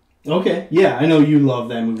 Okay, yeah, I know you love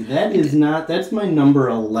that movie. That's my number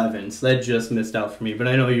 11, so that just missed out for me, but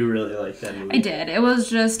I know you really like that movie. I did. It was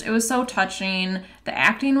so touching. The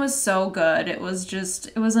acting was so good. It was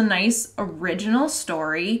a nice original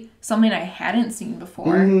story, something I hadn't seen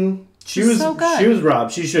before. Mm-hmm. She was so good. She was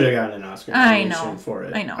robbed. She should have gotten an Oscar nomination for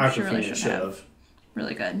it. I know. She really should have.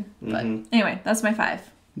 Really good. But anyway, that's my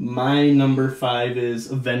 5. My number 5 is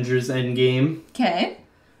Avengers Endgame. Okay.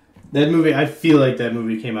 That movie, I feel like that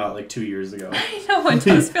movie came out like 2 years ago. I know, it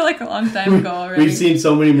does feel like a long time ago already. We've seen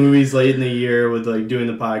so many movies late in the year with like doing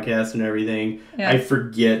the podcast and everything. Yeah. I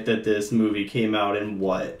forget that this movie came out in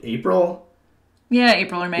what, April? Yeah,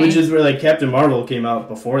 April or May. Which is where like Captain Marvel came out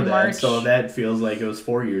before that, March. so that feels like it was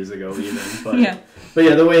 4 years ago even. But Yeah. But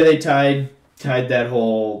yeah, the way they tied that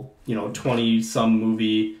whole 20-some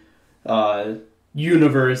movie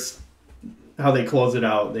universe, how they close it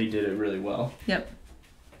out, they did it really well. Yep.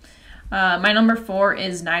 My number 4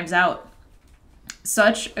 is Knives Out.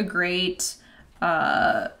 Such a great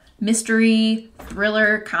mystery,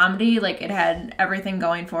 thriller, comedy. Like, it had everything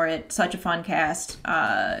going for it. Such a fun cast.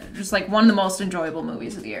 Just, like, one of the most enjoyable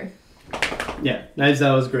movies of the year. Yeah, Knives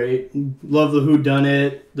Out was great. Love the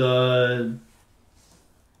whodunit,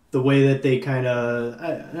 the way that they kind of,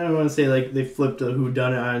 I don't want to say, like, they flipped the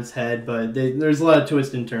whodunit on its head, but there's a lot of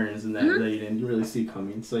twists and turns in that that you didn't really see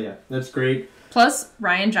coming. So, yeah, that's great. Plus,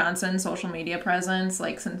 Rian Johnson's social media presence,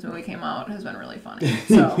 like, since the movie came out, has been really funny.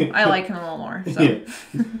 So, I like him a little more. So.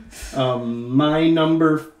 Yeah. My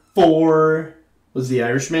number 4 was The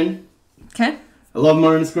Irishman. Okay. I love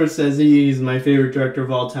Martin Scorsese. He's my favorite director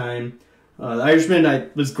of all time. The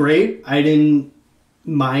Irishman was great. I didn't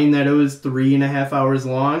mind that it was 3.5 hours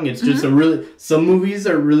long. It's just some movies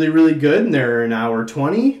are really, really good, and they're an hour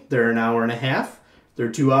 20. They're an hour and a half. They're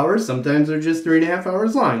 2 hours. Sometimes they're just 3.5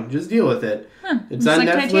 hours long. Just deal with it. It's on like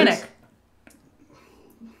Netflix. Titanic.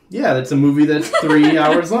 Yeah, that's a movie that's 3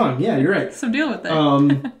 hours long. Yeah, you're right. So deal with it.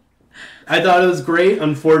 I thought it was great.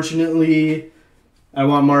 Unfortunately, I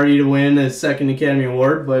want Marty to win a second Academy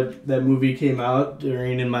Award, but that movie came out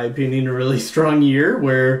during, in my opinion, a really strong year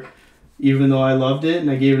where even though I loved it and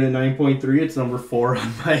I gave it a 9.3, it's number 4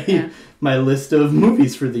 on my list of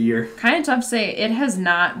movies for the year. Kind of tough to say. It has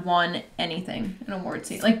not won anything in award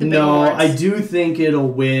season. Like the big No, awards. I do think it'll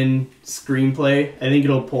win screenplay. I think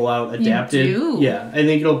it'll pull out adapted. You do? Yeah, I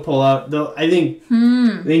think it'll pull out though. I think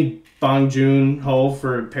Bong Joon-ho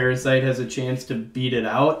for Parasite has a chance to beat it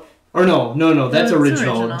out. Or no, that's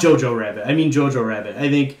original. Jojo Rabbit. I mean Jojo Rabbit. I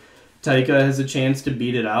think Taika has a chance to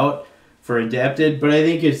beat it out for adapted, but I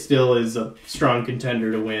think it still is a strong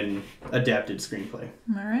contender to win adapted screenplay.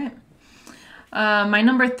 All right. My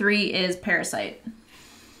number 3 is Parasite.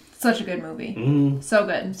 Such a good movie. So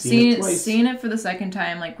good. Seeing it for the second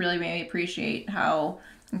time like really made me appreciate how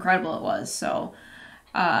incredible it was. So,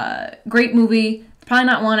 great movie. It's probably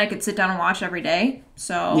not one I could sit down and watch every day.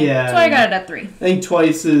 So that's why I got it at 3. I think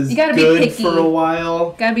twice is You gotta be good picky. for a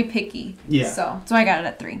while. Gotta be picky. Yeah. So that's why I got it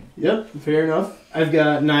at 3. Yep, fair enough. I've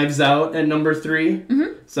got Knives Out at number 3.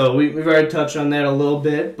 So we've already touched on that a little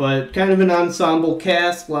bit, but kind of an ensemble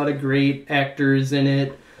cast, a lot of great actors in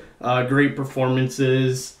it, great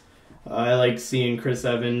performances. I like seeing Chris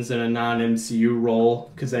Evans in a non-MCU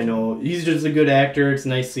role because I know he's just a good actor. It's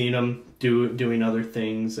nice seeing him doing other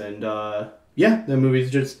things, and yeah, the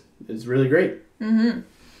movie's is really great.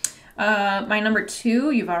 My number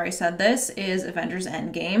 2, you've already said this, is Avengers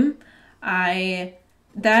Endgame.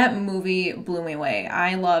 That movie blew me away.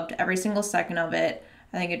 I loved every single second of it.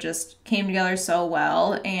 I think it just came together so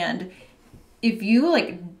well, and if you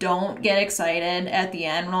like don't get excited at the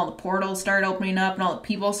end when all the portals start opening up and all the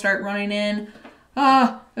people start running in,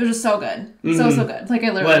 it was just so good. So good. Like I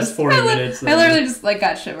literally Last 40 minutes. I literally just like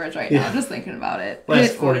got shivers right now just thinking about it.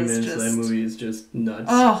 Last 40 minutes of that movie is just nuts.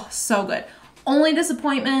 Oh, so good. Only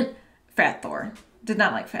disappointment, Fat Thor. Did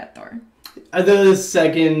not like Fat Thor. The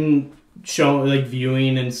second show, like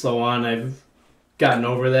viewing and so on, I've gotten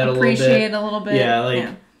over that a little bit. Appreciate it a little bit.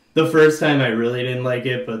 Yeah, the first time I really didn't like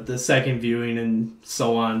it, but the second viewing and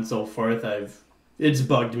so on and so forth, it's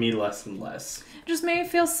bugged me less and less. It just made me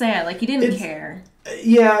feel sad, like he didn't care.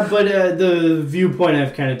 Yeah, but the viewpoint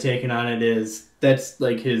I've kind of taken on it is that's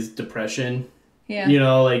like his depression. Yeah. You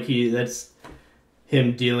know, like that's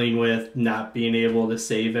him dealing with not being able to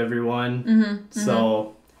save everyone.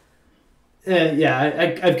 So,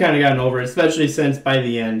 yeah, I've kind of gotten over it, especially since by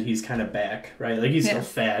the end he's kind of back, right? Like he's still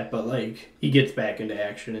fat, but like he gets back into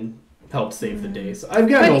action and helps save the day. So I've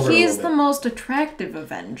gotten over it a little bit. But he's the most attractive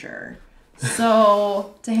Avenger.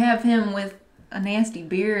 So to have him with a nasty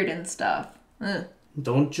beard and stuff.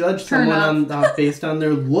 Don't judge someone based on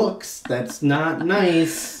their looks. That's not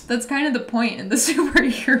nice. That's kind of the point in the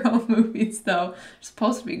superhero movies, though. They're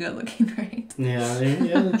supposed to be good looking, right?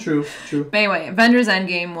 Yeah, true. But anyway, Avengers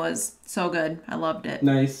Endgame was so good. I loved it.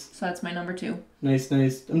 Nice. So that's my number 2. Nice.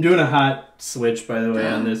 I'm doing a hot switch, by the way,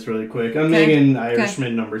 on this really quick. I'm making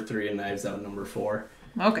Irishman number 3 and Knives Out number 4.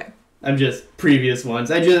 Okay. I'm just previous ones.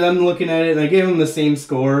 I'm looking at it and I gave them the same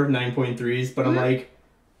score, 9.3s, but I'm like,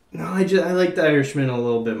 no, I like the Irishman a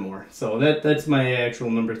little bit more. So that's my actual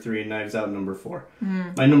number 3, Knives Out number 4.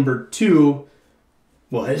 My number 2,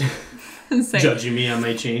 what? Judging me on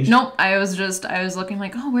my change? Nope. I was looking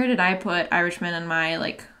like, oh, where did I put Irishman in my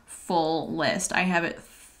like full list? I have it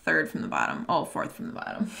 3rd from the bottom. Oh, 4th from the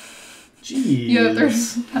bottom. Jeez. Yeah,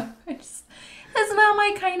 there's it's not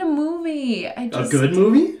my kind of movie. A good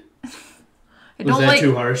movie? I Was don't that like.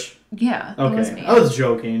 too harsh? Yeah, it was Okay, me. I was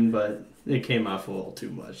joking, but it came off a little too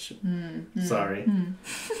much. Sorry.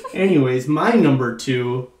 Anyways, my number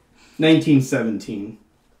 2, 1917.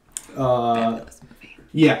 Fabulous movie.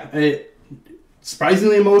 Yeah,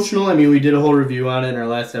 surprisingly emotional. I mean, we did a whole review on it in our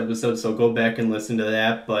last episode, so go back and listen to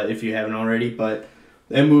that. But if you haven't already, but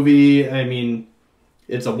that movie, I mean,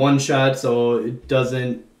 it's a one shot, so it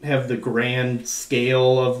doesn't have the grand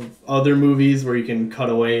scale of other movies where you can cut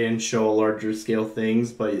away and show larger scale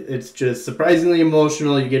things. But it's just surprisingly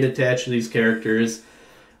emotional. You get attached to these characters,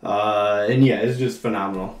 and yeah, it's just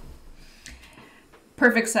phenomenal.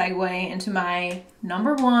 Perfect segue into my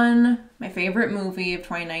number 1, my favorite movie of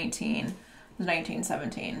 2019, was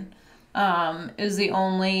 1917. It was the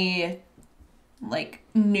only like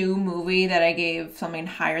new movie that I gave something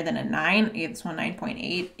higher than a 9. I gave this one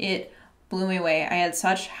 9.8. It blew me away. I had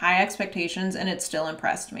such high expectations and it still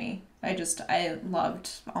impressed me. I loved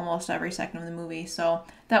almost every second of the movie. So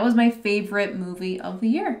that was my favorite movie of the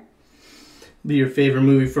year. Be your favorite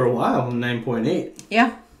movie for a while, 9.8.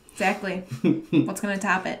 Yeah, exactly. What's gonna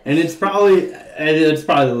top it? And it's probably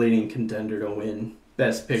the leading contender to win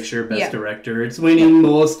Best Picture, Best Director. It's winning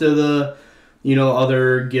most of the,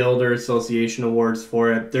 other guild or association awards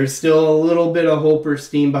for it. There's still a little bit of hope or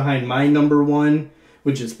steam behind my number 1,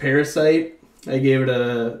 which is Parasite. I gave it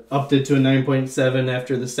upped it to a 9.7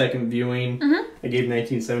 after the second viewing. I gave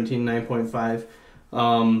 1917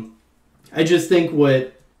 9.5. I just think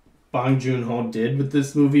what Bong Joon-ho did with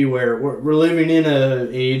this movie, where we're living in an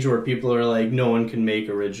age where people are like, no one can make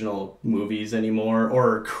original movies anymore,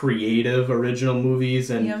 or creative original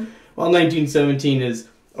movies, and while 1917 is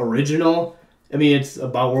original, I mean, it's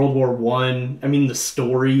about World War I. I mean, the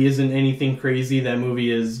story isn't anything crazy. That movie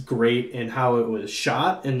is great in how it was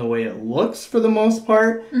shot and the way it looks for the most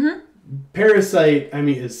part. Parasite, I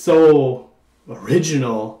mean, is so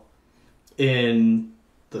original in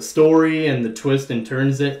the story and the twist and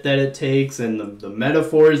turns that it takes, and the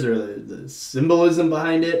metaphors or the symbolism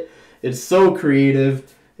behind it. It's so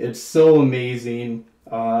creative. It's so amazing.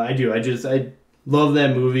 I love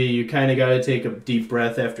that movie. You kind of got to take a deep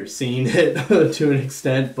breath after seeing it to an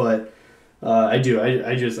extent, but I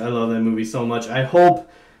love that movie so much. I hope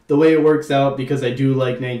the way it works out, because I do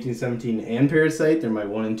like 1917 and Parasite. They're my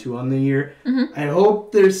 1 and 2 on the year. I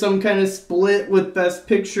hope there's some kind of split with Best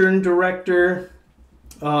Picture and Director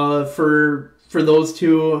for those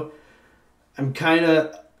two. I'm kind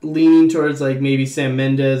of leaning towards like maybe Sam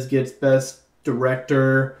Mendes gets Best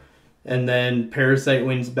Director and then Parasite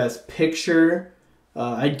wins Best Picture.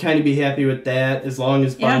 I'd kind of be happy with that as long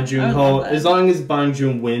as Bong Joon-ho, as long as Bong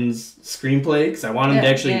Joon wins screenplay, because I want him to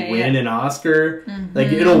actually win an Oscar. Like,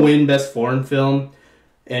 it'll win Best Foreign Film,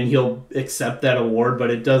 and he'll accept that award, but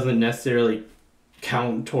it doesn't necessarily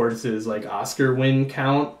count towards his like Oscar win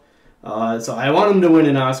count. So I want him to win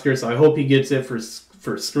an Oscar, so I hope he gets it for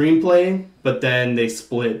screenplay, but then they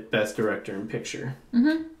split Best Director and Picture.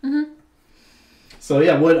 So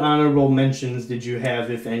yeah, what honorable mentions did you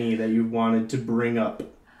have, if any, that you wanted to bring up?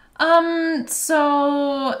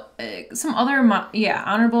 So some other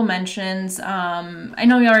honorable mentions. I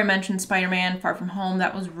know you already mentioned Spider-Man: Far From Home.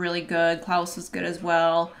 That was really good. Klaus was good as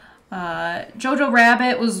well. Jojo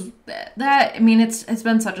Rabbit was that. I mean, it's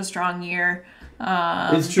been such a strong year.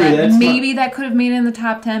 It's true. That could have made it in the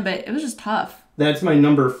top 10, but it was just tough. That's my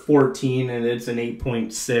number 14, and it's an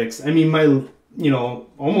 8.6. I mean,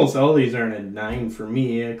 almost all these are in a 9 for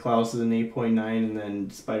me. Klaus is an 8.9, and then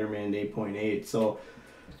Spider-Man 8.8. So,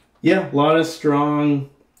 yeah, a lot of strong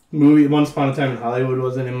movie. Once Upon a Time in Hollywood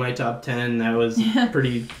wasn't in my top 10. That was a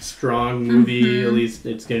pretty strong movie. At least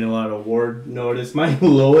it's getting a lot of award notice. My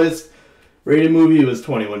lowest rated movie was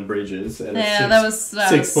 21 Bridges. At that was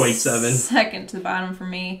 6.7. Second to the bottom for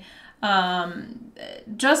me.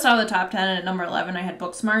 Just out of the top 10 at number 11, I had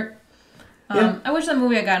Booksmart. I wish that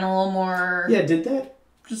movie had gotten a little more... Yeah, did that?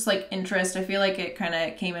 Just, like, interest. I feel like it kind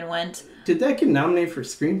of came and went. Did that get nominated for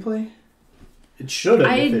screenplay? It should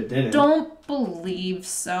have if it didn't. I don't believe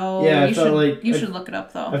so. Yeah, you should look it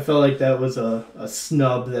up, though. I felt like that was a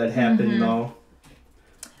snub that happened, though.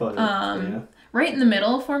 But, yeah. Right in the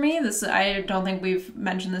middle for me, I don't think we've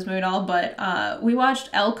mentioned this movie at all, but we watched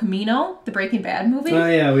El Camino, the Breaking Bad movie. Oh,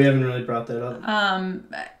 yeah, we haven't really brought that up.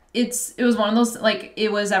 It was one of those, like,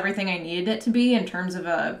 it was everything I needed it to be in terms of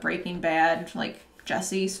a Breaking Bad, like,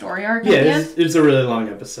 Jesse story arc. Yeah, it's a really long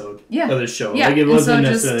episode of the show. Yeah. Like, it wasn't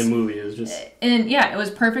necessarily a movie. It was just... And yeah, it was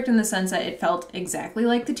perfect in the sense that it felt exactly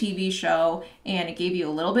like the TV show, and it gave you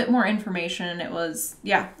a little bit more information. It was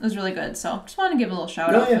really good. So just want to give a little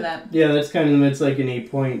shout out for that. Yeah, that's kind of, it's like an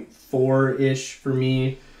 8.4-ish for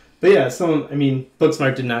me. But yeah,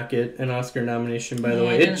 Booksmart did not get an Oscar nomination, by the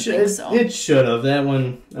way. It should have. That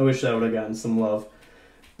one, I wish that would have gotten some love.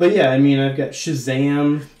 But yeah, I've got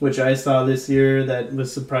Shazam, which I saw this year, that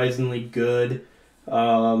was surprisingly good.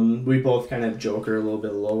 We both kind of have Joker a little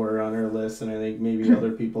bit lower on our list, and I think maybe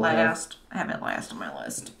other people I have it last on my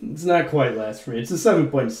list. It's not quite last for me. It's a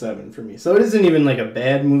 7.7 for me. So it isn't even like a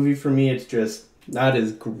bad movie for me. It's just not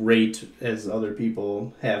as great as other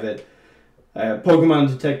people have it. Pokemon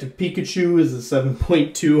Detective Pikachu is a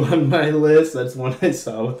 7.2 on my list. That's one I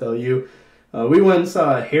saw without you. We went and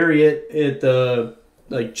saw Harriet at the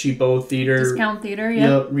cheapo theater. Discount theater,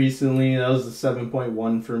 yeah. Yep, recently. That was a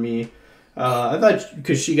 7.1 for me. I thought,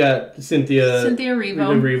 because she got Cynthia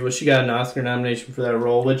Erivo, she got an Oscar nomination for that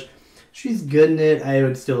role, which she's good in it. I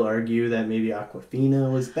would still argue that maybe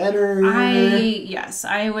Awkwafina was better.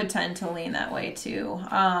 I would tend to lean that way too.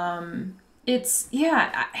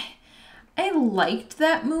 I liked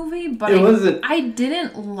that movie, but I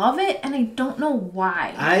didn't love it, and I don't know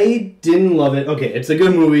why. I didn't love it. Okay, it's a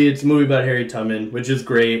good movie. It's a movie about Harriet Tubman, which is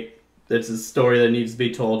great. It's a story that needs to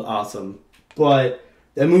be told. Awesome. But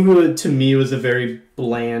that movie, to me, was a very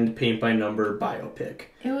bland, paint-by-number biopic.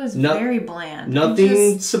 It was very bland.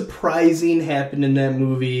 Nothing surprising happened in that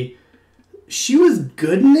movie. She was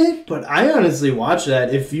good in it, but I honestly watched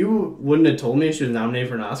that. If you wouldn't have told me she was nominated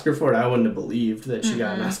for an Oscar for it, I wouldn't have believed that she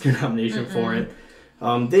got an Oscar nomination for it.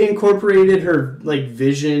 They incorporated her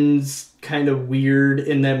visions kind of weird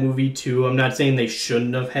in that movie too. I'm not saying they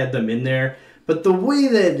shouldn't have had them in there, but the way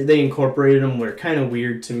that they incorporated them were kind of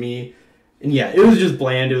weird to me. And yeah, it was just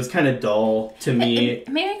bland. It was kind of dull to me. It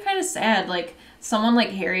made me kind of sad. Someone like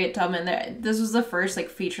Harriet Tubman, this was the first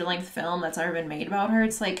feature-length film that's ever been made about her.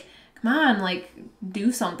 It's come on,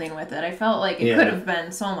 do something with it. I felt like it could have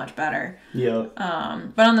been so much better. Yeah.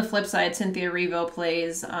 But on the flip side, Cynthia Erivo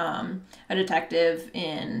plays a detective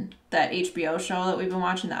in that HBO show that we've been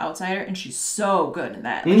watching, The Outsider, and she's so good in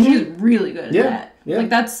that. She's really good at that. Yeah.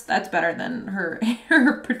 That's better than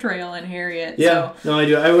her portrayal in Harriet. Yeah. So. No, I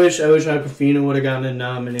do. I wish Awkwafina would have gotten a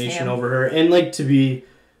nomination over her. And to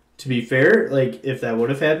be fair, if that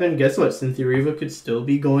would have happened, guess what? Cynthia Erivo could still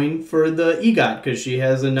be going for the EGOT because she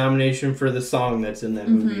has a nomination for the song that's in that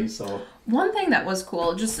movie. So one thing that was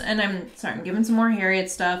cool, and I'm giving some more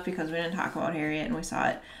Harriet stuff because we didn't talk about Harriet and we saw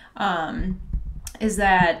it, is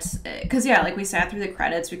that, because we sat through the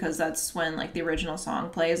credits because that's when the original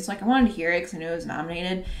song plays. It's I wanted to hear it because I knew it was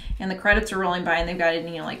nominated, and the credits are rolling by and they've got it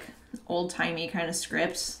in, old-timey kind of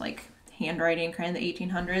scripts, handwriting, kind of the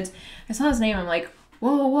 1800s. I saw his name, I'm like,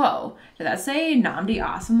 whoa, did that say Nnamdi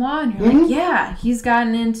Asomugha? And you're yeah, he's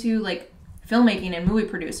gotten into filmmaking and movie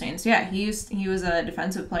producing. So yeah, he was a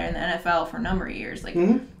defensive player in the NFL for a number of years.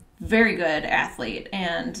 Very good athlete,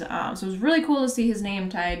 and so it was really cool to see his name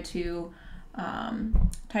tied to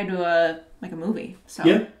a movie.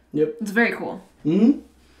 So it's very cool.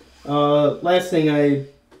 Last thing I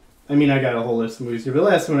got a whole list of movies here, but the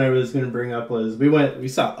last one I was going to bring up was we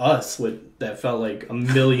saw Us, that felt like a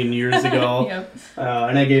million years ago. Yep.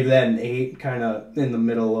 And I gave that an 8, kind of in the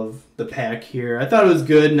middle of the pack here. I thought it was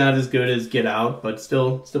good, not as good as Get Out, but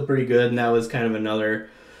still pretty good. And that was kind of another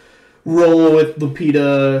role with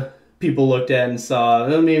Lupita. People looked at and saw,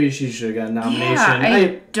 maybe she should have got a nomination. Yeah,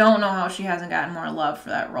 I don't know how she hasn't gotten more love for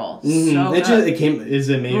that role. So is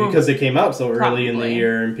it maybe because it came out so early in the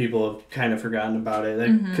year and people have kind of forgotten about it?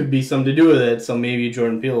 That could be something to do with it. So maybe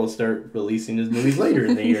Jordan Peele will start releasing his movies later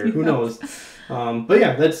in the year. Who knows? But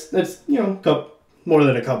yeah, that's more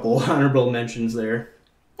than a couple honorable mentions there.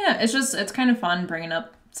 Yeah, it's kind of fun bringing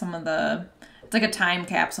up some of the. It's like a time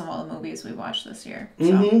capsule of all the movies we watched this year.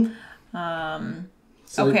 So.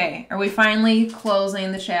 Okay, are we finally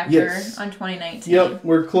closing the chapter on 2019? Yep,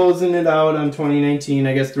 we're closing it out on 2019.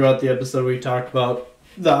 I guess throughout the episode we talked about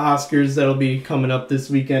the Oscars that'll be coming up this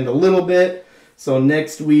weekend a little bit. So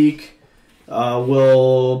next week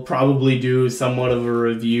we'll probably do somewhat of a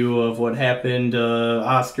review of what happened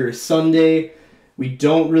Oscar Sunday. We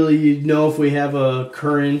don't really know if we have a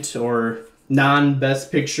current or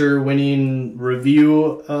non-Best Picture winning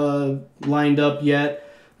review lined up yet.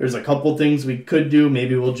 There's a couple things we could do.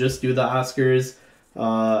 Maybe we'll just do the Oscars.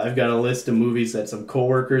 I've got a list of movies that some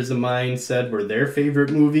coworkers of mine said were their favorite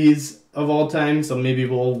movies of all time. So maybe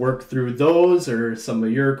we'll work through those or some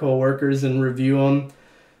of your coworkers and review them.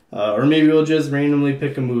 Or maybe we'll just randomly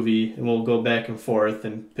pick a movie and we'll go back and forth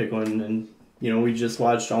and pick one. And, we just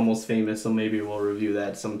watched Almost Famous, so maybe we'll review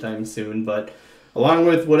that sometime soon. But along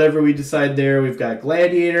with whatever we decide there, we've got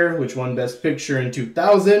Gladiator, which won Best Picture in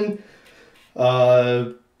 2000.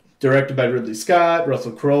 Directed by Ridley Scott.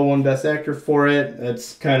 Russell Crowe won Best Actor for it.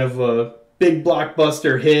 That's kind of a big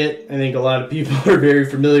blockbuster hit. I think a lot of people are very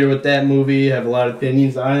familiar with that movie, have a lot of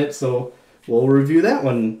opinions on it, so we'll review that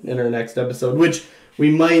one in our next episode, which we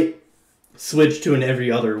might switch to an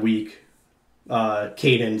every other week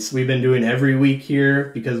cadence. We've been doing every week here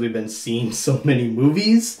because we've been seeing so many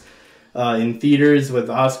movies in theaters with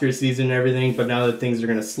Oscar season and everything, but now that things are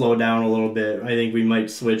going to slow down a little bit, I think we might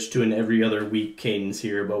switch to an every other week cadence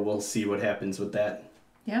here, but we'll see what happens with that.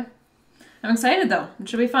 Yeah. I'm excited, though. It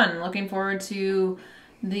should be fun. Looking forward to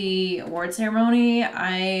the award ceremony.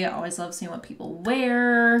 I always love seeing what people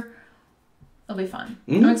wear. It'll be fun.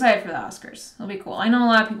 I'm excited for the Oscars. It'll be cool. I know a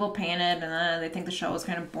lot of people panicked and they think the show is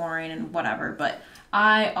kind of boring and whatever, but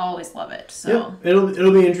I always love it. So yeah,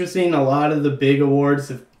 it'll be interesting. A lot of the big awards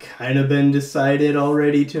have kind of been decided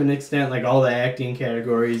already to an extent. Like all the acting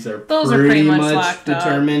categories are pretty much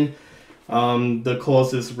determined. The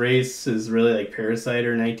closest race is really like Parasite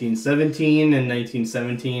or 1917, and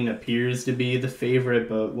 1917 appears to be the favorite,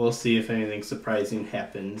 but we'll see if anything surprising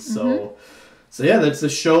happens. So yeah, that's the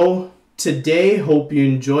show today. Hope you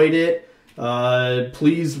enjoyed it.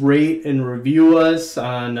 Please rate and review us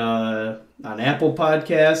on Apple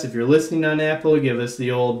Podcasts. If you're listening on Apple, give us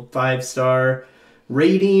the old 5-star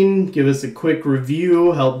rating. Give us a quick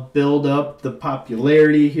review. Help build up the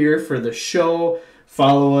popularity here for the show.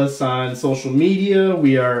 Follow us on social media.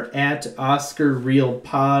 We are at Oscar Reel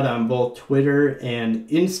Pod on both Twitter and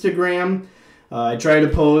Instagram. I try to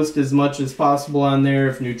post as much as possible on there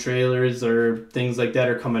if new trailers or things like that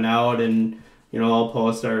are coming out, and I'll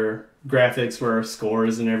post our graphics for our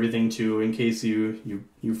scores and everything too, in case you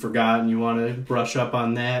forgot and you want to brush up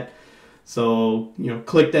on that. So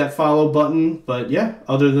click that follow button. But yeah,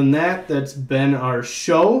 other than that, that's been our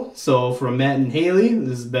show. So from Matt and Haley,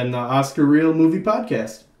 this has been the Oscar Reel Movie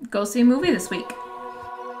Podcast. Go see a movie this week.